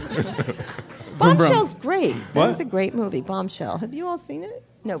 Bombshell's great. What? That was a great movie, Bombshell. Have you all seen it?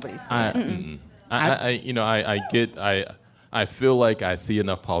 Nobody's seen it. I feel like I see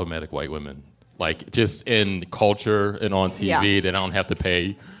enough problematic white women, like just in culture and on TV, that I don't have to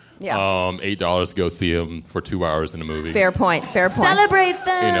pay $8 to go see them for 2 hours in a movie. Fair point. Celebrate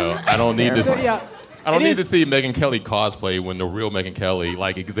them. I don't need to. Yeah. I don't need to see Megyn Kelly cosplay when the real Megyn Kelly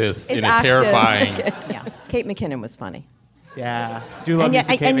exists It's and is active. terrifying. Yeah. Kate McKinnon was funny. Yeah. Do love you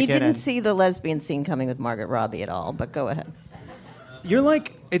some Kate and you McKinnon. didn't see the lesbian scene coming with Margaret Robbie at all, but go ahead. You're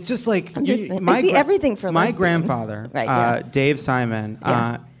like, it's just like... I'm just saying, I see everything for my lesbian. grandfather, Right, yeah. Dave Simon,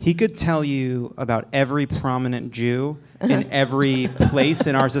 he could tell you about every prominent Jew in every place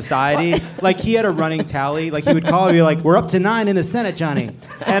in our society. Like, he had a running tally. Like, he would call and be like, we're up to 9 in the Senate, Johnny.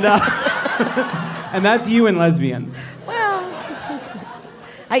 And, and that's you and lesbians. Well,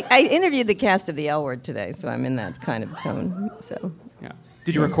 I interviewed the cast of The L Word today, so I'm in that kind of tone. So. Yeah.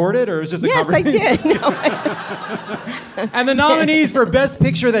 Did you record it, or was it just a Yes, I conversation? did. No, I just... And the nominees for Best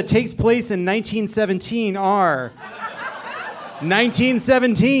Picture that takes place in 1917 are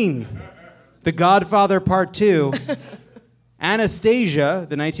 1917, The Godfather Part 2, Anastasia,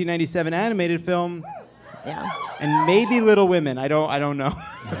 the 1997 animated film, and maybe Little Women. I don't know.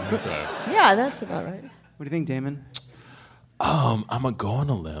 Okay. Yeah, that's about right. What do you think, Damon? I'm gonna go on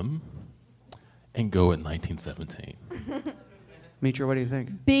a limb and go at 1917. Mitra, what do you think?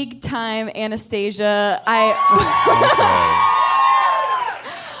 Big time Anastasia.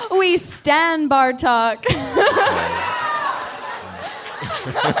 We stand Bartok.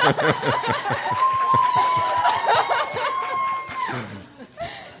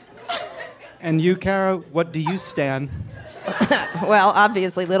 And you, Kara, what do you stand? Well,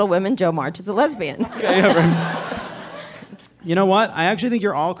 obviously, Little Women, Joe March is a lesbian. You know what? I actually think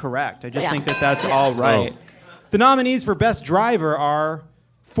you're all correct. I just think that that's all right. Oh. The nominees for Best Driver are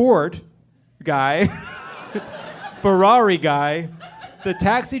Ford guy, Ferrari guy, the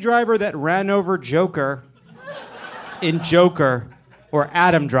taxi driver that ran over Joker in Joker, or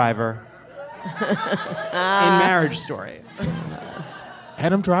Adam Driver in Marriage Story.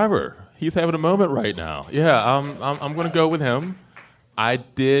 Adam Driver. He's having a moment right now. Yeah, I'm going to go with him. I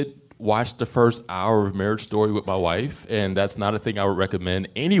did watch the first hour of Marriage Story with my wife, and that's not a thing I would recommend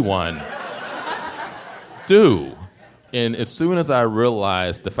anyone do. And as soon as I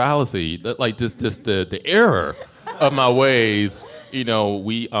realized the fallacy, just the error of my ways,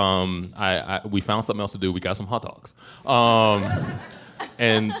 we found something else to do. We got some hot dogs.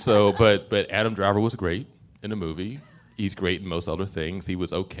 And so, but Adam Driver was great in the movie. He's great in most other things. He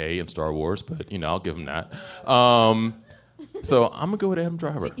was okay in Star Wars, but I'll give him that. So I'm gonna go with Adam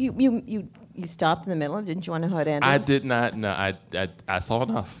Driver. So you stopped in the middle of? Didn't you want to know how it ended? I did not. No, I saw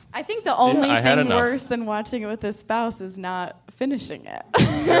enough. I think the only I had thing enough. worse than watching it with his spouse is not finishing it.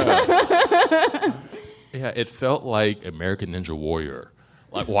 Yeah, it felt like American Ninja Warrior,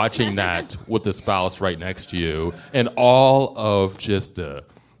 like watching that with the spouse right next to you, and all of just the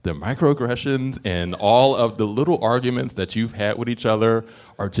microaggressions and all of the little arguments that you've had with each other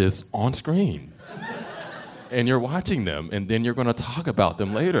are just on screen. And you're watching them, and then you're going to talk about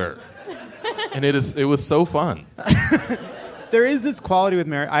them later. And it was so fun. There is this quality with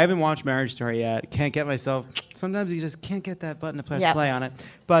marriage. I haven't watched Marriage Story yet. Can't get myself. Sometimes you just can't get that button to press play on it.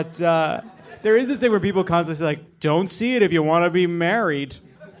 But there is this thing where people constantly say, like, don't see it if you want to be married.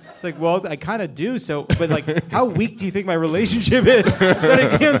 It's like, well, I kind of do. So, but like, how weak do you think my relationship is that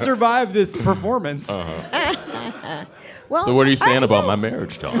it can't survive this performance? Well, So what are you saying about my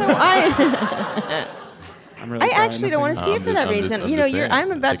marriage, John? I'm really I sorry. actually don't want to see it for that reason.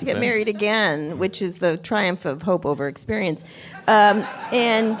 I'm about to get offense. married again, which is the triumph of hope over experience, and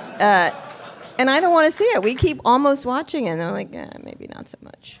I don't want to see it. We keep almost watching it, and I'm like, maybe not so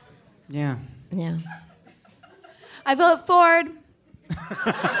much. Yeah. Yeah. I vote Ford.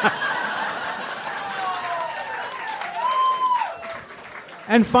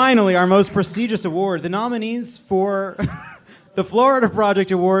 And finally, our most prestigious award, the nominees for the Florida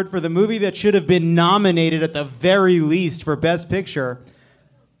Project Award for the movie that should have been nominated at the very least for Best Picture.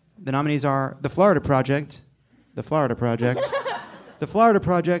 The nominees are The Florida Project, The Florida Project, The Florida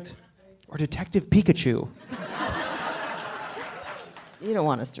Project, or Detective Pikachu. You don't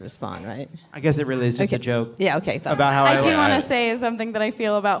want us to respond, right? I guess it really is just a joke. Yeah, okay. About how I do want to say something that I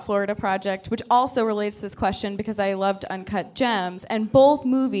feel about Florida Project, which also relates to this question because I loved Uncut Gems, and both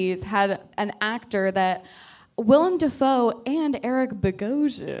movies had an actor that Willem Dafoe and Eric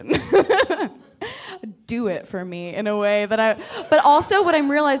Bogosian do it for me in a way that But also, what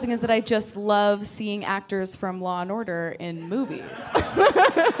I'm realizing is that I just love seeing actors from Law and Order in movies.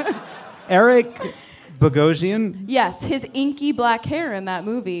 Eric Bogosian? Yes, his inky black hair in that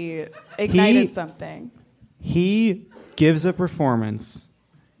movie ignited something. He gives a performance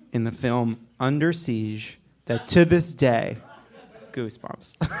in the film Under Siege that to this day,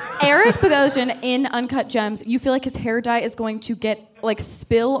 goosebumps. Eric Bogosian in Uncut Gems, you feel like his hair dye is going to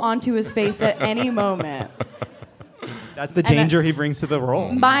spill onto his face at any moment. That's the danger he brings to the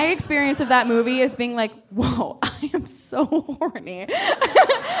role. My experience of that movie is being like, whoa, I am so horny.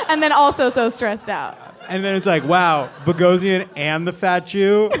 And then also so stressed out. And then it's like, wow, Bogosian and the fat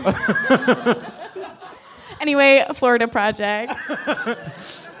Jew. Anyway, Florida Project.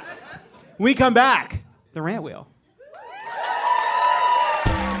 We come back. The Rant Wheel.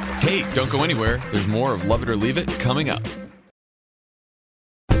 Hey, don't go anywhere. There's more of Love It or Leave It coming up.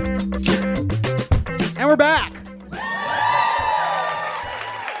 And we're back.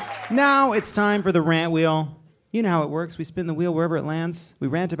 Now it's time for the Rant Wheel. You know how it works. We spin the wheel wherever it lands. We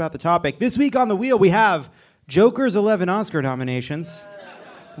rant about the topic. This week on the wheel, we have Joker's 11 Oscar nominations,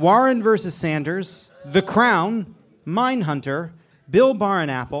 Warren versus Sanders, The Crown, Mindhunter, Bill Barr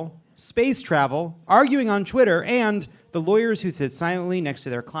and Apple, space travel, arguing on Twitter, and the lawyers who sit silently next to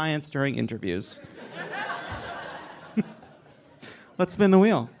their clients during interviews. Let's spin the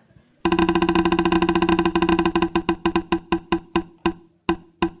wheel.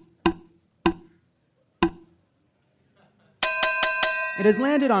 It has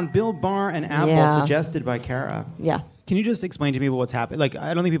landed on Bill Barr and Apple, suggested by Kara. Yeah. Can you just explain to me what's happened? Like,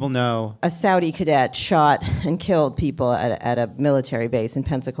 I don't think people know. A Saudi cadet shot and killed people at a military base in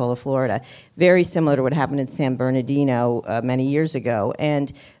Pensacola, Florida. Very similar to what happened in San Bernardino many years ago.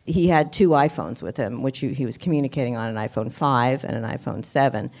 And he had two iPhones with him, which he was communicating on, an iPhone 5 and an iPhone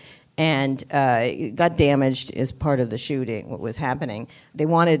 7. And it got damaged as part of the shooting, what was happening. They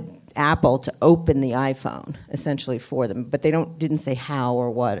wanted Apple to open the iPhone, essentially, for them, but they didn't say how or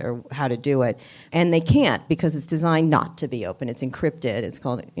what or how to do it. And they can't because it's designed not to be open. It's encrypted. It's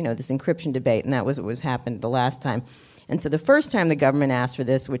called, this encryption debate, and that was what was happened the last time. And so the first time the government asked for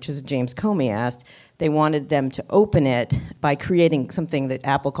this, which is James Comey asked, they wanted them to open it by creating something that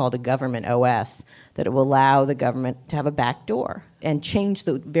Apple called a government OS, that it will allow the government to have a back door and change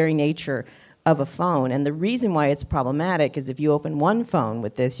the very nature of a phone. And the reason why it's problematic is if you open one phone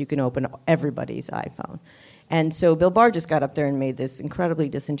with this, you can open everybody's iPhone. And so Bill Barr just got up there and made this incredibly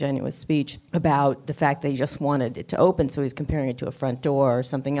disingenuous speech about the fact that he just wanted it to open, so he's comparing it to a front door or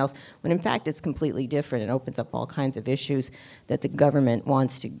something else, when in fact it's completely different. It opens up all kinds of issues that the government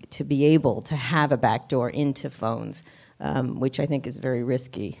wants to be able to have a back door into phones, which I think is very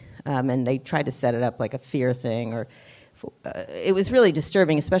risky. And they tried to set it up like a fear thing, or it was really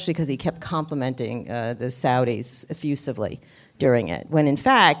disturbing, especially because he kept complimenting the Saudis effusively during it, when in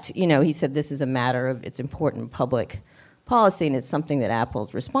fact, he said this is a matter of it's important public policy and it's something that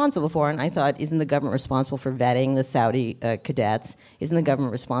Apple's responsible for. And I thought, isn't the government responsible for vetting the Saudi cadets? Isn't the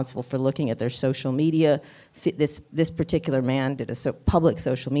government responsible for looking at their social media? This particular man did a public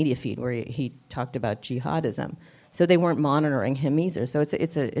social media feed where he talked about jihadism. So they weren't monitoring him either. So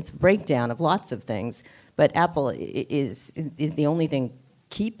it's a breakdown of lots of things. But Apple is the only thing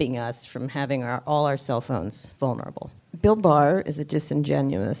keeping us from having all our cell phones vulnerable. Bill Barr is a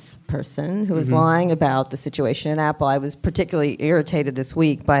disingenuous person who is lying about the situation at Apple. I was particularly irritated this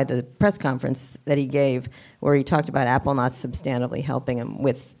week by the press conference that he gave where he talked about Apple not substantively helping him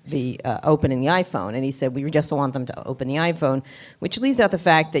with the opening the iPhone. And he said, we just want them to open the iPhone, which leaves out the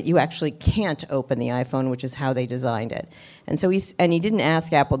fact that you actually can't open the iPhone, which is how they designed it. And so he didn't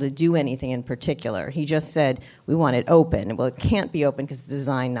ask Apple to do anything in particular. He just said, we want it open. Well, it can't be open because it's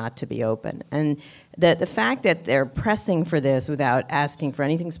designed not to be open. And the fact that they're pressing for this without asking for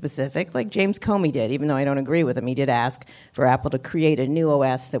anything specific, like James Comey did, even though I don't agree with him, he did ask for Apple to create a new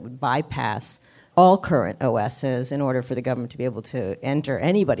OS that would bypass all current OSs in order for the government to be able to enter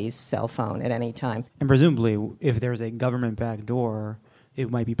anybody's cell phone at any time. And presumably, if there's a government backdoor,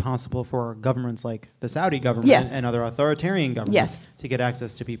 it might be possible for governments like the Saudi government and other authoritarian governments to get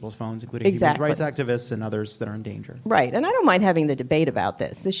access to people's phones, including human rights activists and others that are in danger. Right, and I don't mind having the debate about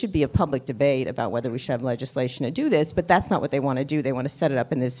this. This should be a public debate about whether we should have legislation to do this, but that's not what they want to do. They want to set it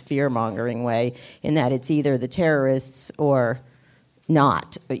up in this fear-mongering way, in that it's either the terrorists or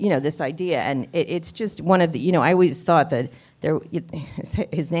not. This idea, and it's just one of the, I always thought that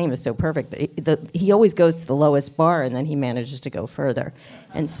his name is so perfect. He always goes to the lowest bar, and then he manages to go further.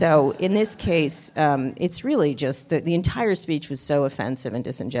 And so in this case, it's really just the entire speech was so offensive and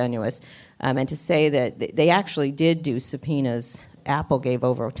disingenuous. And to say that they actually did do subpoenas. Apple gave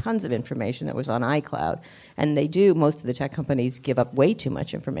over tons of information that was on iCloud. And most of the tech companies give up way too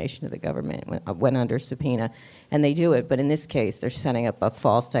much information to the government when under subpoena. And they do it. But in this case, they're setting up a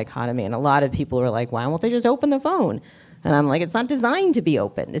false dichotomy. And a lot of people are like, why won't they just open the phone? And I'm like, it's not designed to be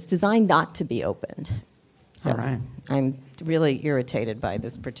opened. It's designed not to be opened. So all right. I'm really irritated by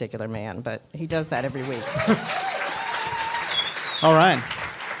this particular man, but he does that every week. All right.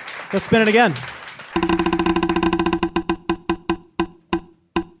 Let's spin it again.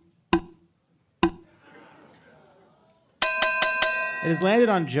 It has landed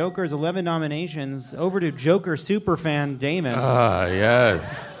on Joker's 11 nominations. Over to Joker superfan Damon.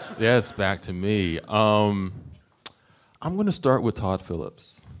 Yes. Yes, back to me. I'm going to start with Todd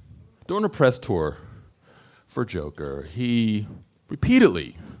Phillips. During a press tour for Joker, he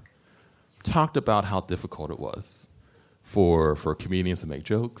repeatedly talked about how difficult it was for comedians to make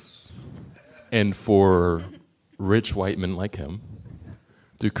jokes and for rich white men like him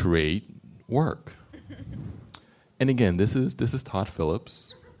to create work. And again, this is Todd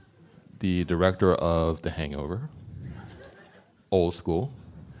Phillips, the director of The Hangover, Old School,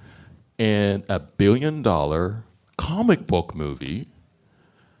 and a $1 billion comic book movie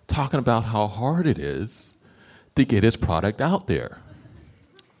talking about how hard it is to get his product out there.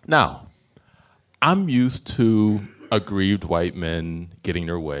 Now, I'm used to aggrieved white men getting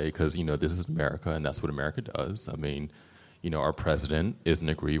their way because, this is America and that's what America does. I mean, our president is an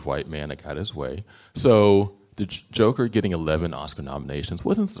aggrieved white man that got his way. So the Joker getting 11 Oscar nominations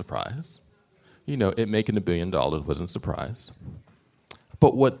wasn't a surprise. It making $1 billion wasn't a surprise.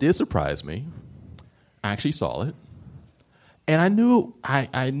 But what did surprise me, I actually saw it, and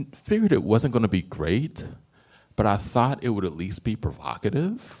I figured it wasn't going to be great, but I thought it would at least be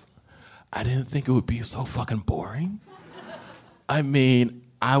provocative. I didn't think it would be so fucking boring. I mean,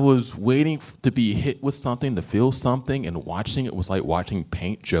 I was waiting to be hit with something, to feel something, and watching it was like watching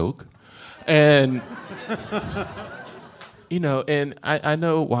paint joke. And, and I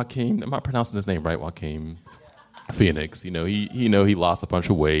know Joaquin, am I pronouncing his name right? Joaquin Phoenix. He lost a bunch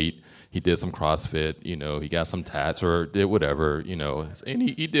of weight. He did some CrossFit. He got some tats or did whatever. And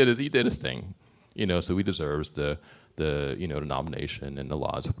he did his thing. So he deserves the nomination and the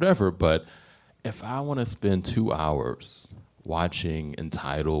laws, whatever. But if I want to spend 2 hours watching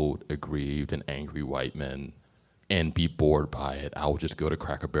entitled, aggrieved, and angry white men and be bored by it, I will just go to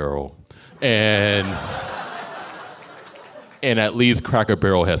Cracker Barrel and at least Cracker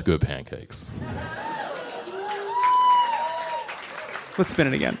Barrel has good pancakes. Let's spin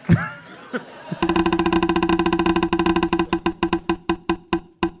it again.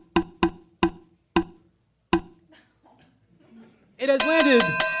 It has landed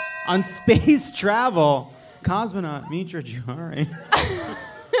on space travel. Cosmonaut Mitra Jouhari.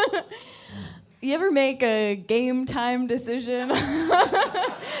 You ever make a game time decision?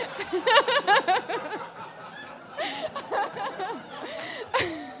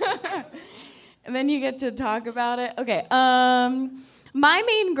 And then you get to talk about it. Okay. My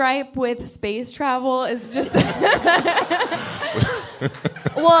main gripe with space travel is just...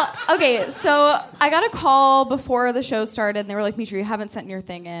 Well, okay, so I got a call before the show started, and they were like, Mitra, you haven't sent your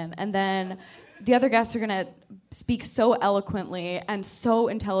thing in. And then the other guests are going to speak so eloquently and so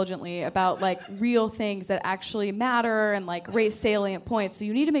intelligently about, like, real things that actually matter and, like, raise salient points. So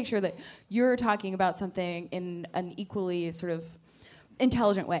you need to make sure that you're talking about something in an equally sort of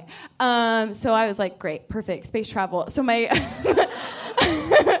intelligent way. So I was like, great, perfect, space travel. So my...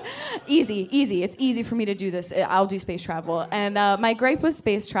 Easy. It's easy for me to do this. I'll do space travel. And my gripe with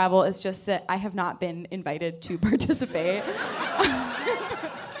space travel is just that I have not been invited to participate.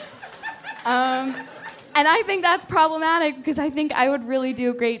 And I think that's problematic because I think I would really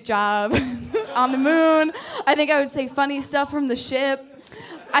do a great job on the moon. I think I would say funny stuff from the ship.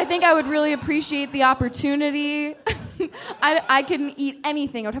 I think I would really appreciate the opportunity. I can eat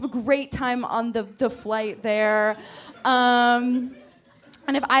anything. I would have a great time on the flight there. And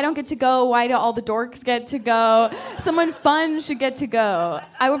if I don't get to go, why do all the dorks get to go? Someone fun should get to go.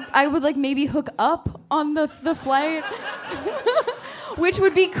 I would like maybe hook up on the flight, which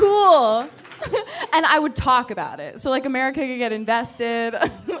would be cool. And I would talk about it. So like America could get invested.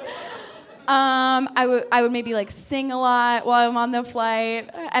 I would maybe like sing a lot while I'm on the flight.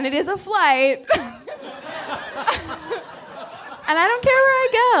 And it is a flight. And I don't care where I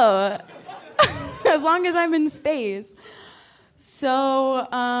go. As long as I'm in space. So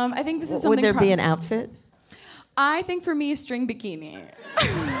I think this is something... Would there be an outfit? I think for me, string bikini.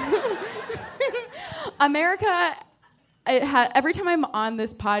 America... every time I'm on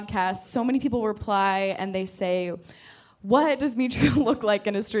this podcast, so many people reply and they say, what does Mitra look like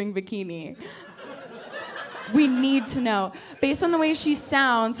in a string bikini? We need to know. Based on the way she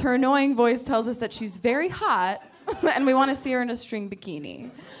sounds, her annoying voice tells us that she's very hot and we want to see her in a string bikini.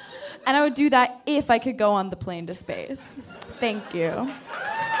 And I would do that if I could go on the plane to space. Thank you.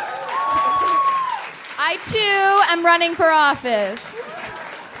 I, too, am running for office.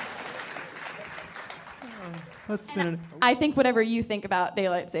 Let's spin it. I think whatever you think about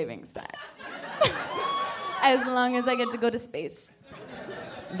daylight savings time. As long as I get to go to space.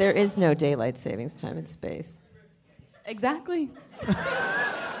 There is no daylight savings time in space. Exactly.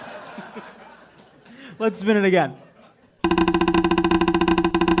 Let's spin it again.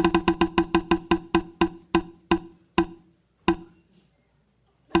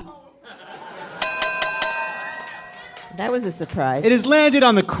 That was a surprise. It has landed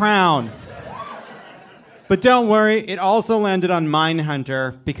on the crown. But don't worry, it also landed on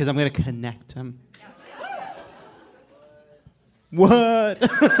Mindhunter because I'm going to connect him. What?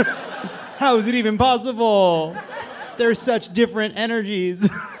 How is it even possible? There's such different energies.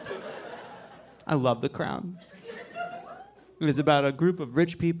 I love The Crown. It is about a group of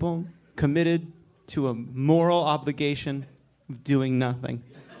rich people committed to a moral obligation of doing nothing.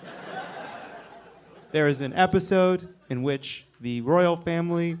 There is an episode in which the royal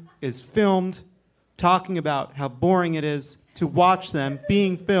family is filmed talking about how boring it is to watch them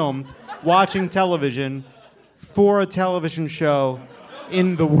being filmed watching television for a television show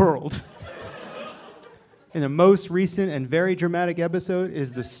in the world. In the most recent and very dramatic episode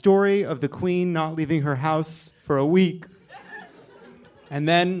is the story of the Queen not leaving her house for a week and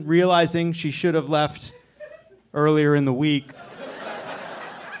then realizing she should have left earlier in the week.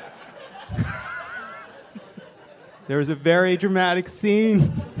 There is a very dramatic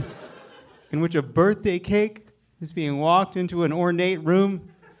scene in which a birthday cake is being walked into an ornate room,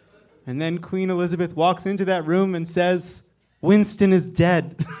 and then Queen Elizabeth walks into that room and says, "Winston is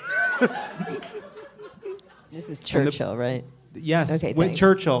dead." This is Churchill, right? Yes, Okay, thanks.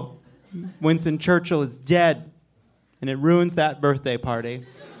 Churchill. Winston Churchill is dead, and it ruins that birthday party.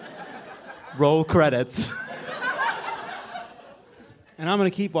 Roll credits. And I'm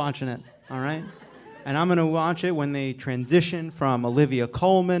going to keep watching it, all right? And I'm going to watch it when they transition from Olivia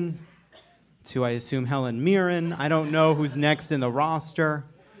Colman to, I assume, Helen Mirren. I don't know who's next in the roster.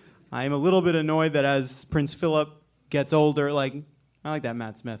 I'm a little bit annoyed that as Prince Philip gets older, I like that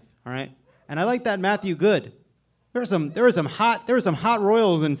Matt Smith, all right? And I like that Matthew Good. There were some hot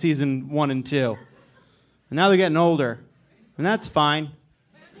royals in season 1 and 2. And now they're getting older. And that's fine.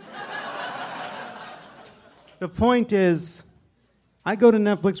 The point is, I go to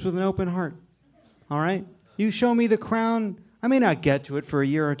Netflix with an open heart, all right? You show me The Crown, I may not get to it for a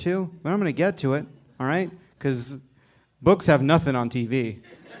year or two, but I'm going to get to it, all right? Because books have nothing on TV.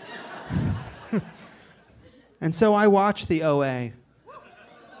 And so I watch the OA,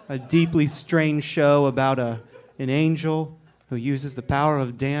 a deeply strange show about an angel who uses the power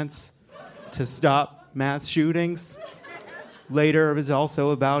of dance to stop mass shootings. Later, it was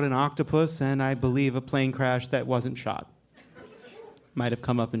also about an octopus and, I believe, a plane crash that wasn't shot. Might have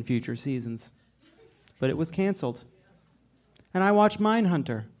come up in future seasons. But it was canceled. And I watched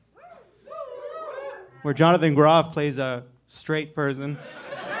Mindhunter, where Jonathan Groff plays a straight person.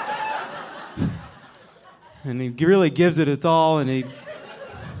 And he really gives it its all. And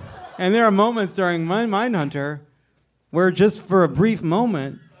there are moments during Mindhunter where just for a brief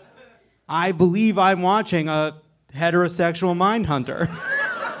moment, I believe I'm watching a heterosexual Mindhunter.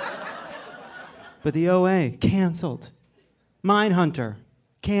 But the OA, canceled. Mindhunter,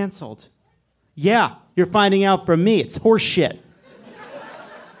 Canceled. Yeah, you're finding out from me. It's horse shit.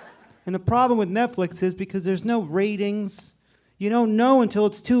 And the problem with Netflix is because there's no ratings, you don't know until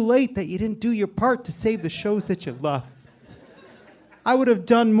it's too late that you didn't do your part to save the shows that you love. I would have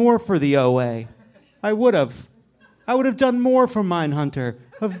done more for the OA. I would have done more for Mindhunter,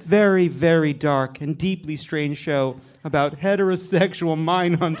 a very, very dark and deeply strange show about heterosexual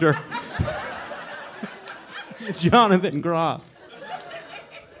Mindhunter Jonathan Groff.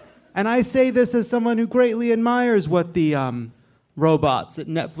 And I say this as someone who greatly admires what the robots at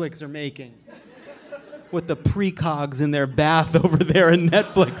Netflix are making. What the precogs in their bath over there in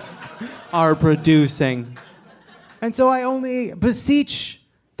Netflix are producing. And so I only beseech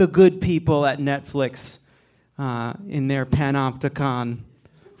the good people at Netflix in their panopticon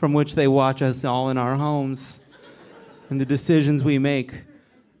from which they watch us all in our homes and the decisions we make.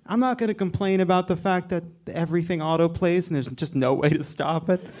 I'm not going to complain about the fact that everything autoplays and there's just no way to stop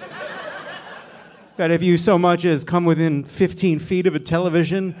it. That if you so much as come within 15 feet of a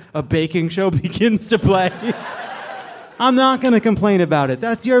television, a baking show begins to play. I'm not going to complain about it.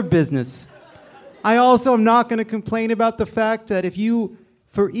 That's your business. I also am not going to complain about the fact that if you,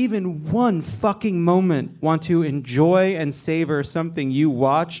 for even one fucking moment, want to enjoy and savor something you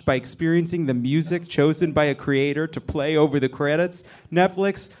watched by experiencing the music chosen by a creator to play over the credits,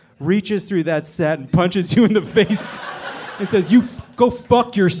 Netflix reaches through that set and punches you in the face and says, "You go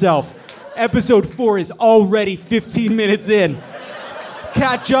fuck yourself. Episode 4 is already 15 minutes in.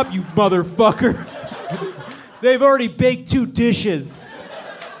 Catch up, you motherfucker." They've already baked 2 dishes.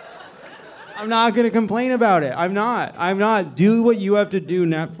 I'm not going to complain about it. I'm not. Do what you have to do,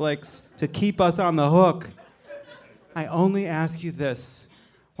 Netflix, to keep us on the hook. I only ask you this.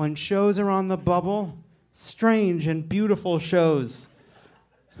 When shows are on the bubble, strange and beautiful shows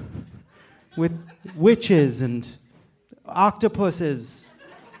with witches and octopuses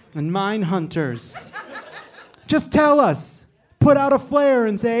and Mindhunters, just tell us. Put out a flare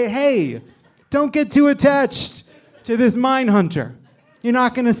and say, hey, don't get too attached to this Mindhunter. You're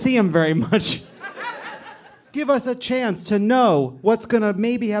not going to see him very much. Give us a chance to know what's going to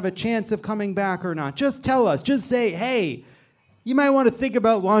maybe have a chance of coming back or not. Just tell us. Just say, hey, you might want to think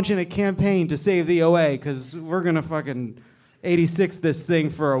about launching a campaign to save the OA, because we're going to fucking 86 this thing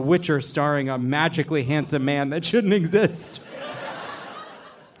for a Witcher starring a magically handsome man that shouldn't exist.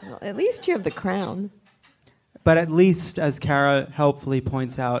 Well, at least you have the crown. But at least, as Kara helpfully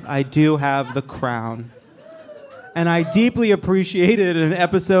points out, I do have the crown. And I deeply appreciated an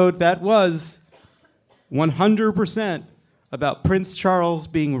episode that was 100% about Prince Charles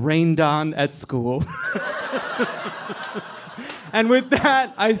being rained on at school. And with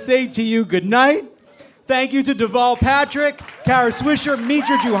that, I say to you good night. Thank you to Deval Patrick, Kara Swisher,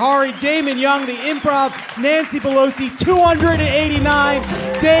 Mitra Juhari, Damon Young, The Improv, Nancy Pelosi. 289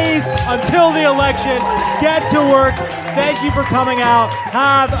 days until the election. Get to work. Thank you for coming out.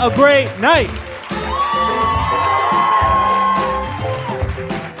 Have a great night.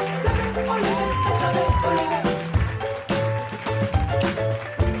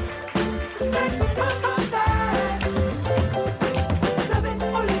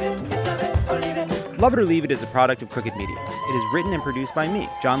 Love It or Leave It is a product of Crooked Media. It is written and produced by me,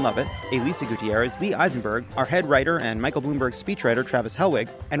 John Lovett, Elisa Gutierrez, Lee Eisenberg, our head writer and Michael Bloomberg speechwriter Travis Helwig,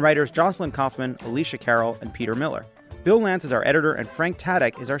 and writers Jocelyn Kaufman, Alicia Carroll, and Peter Miller. Bill Lance is our editor, and Frank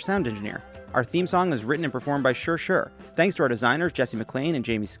Tadek is our sound engineer. Our theme song is written and performed by Sure Sure. Thanks to our designers, Jesse McLean and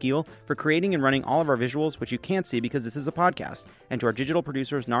Jamie Skeel, for creating and running all of our visuals, which you can't see because this is a podcast, and to our digital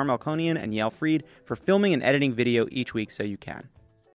producers, Nar Melkonian and Yael Fried, for filming and editing video each week so you can.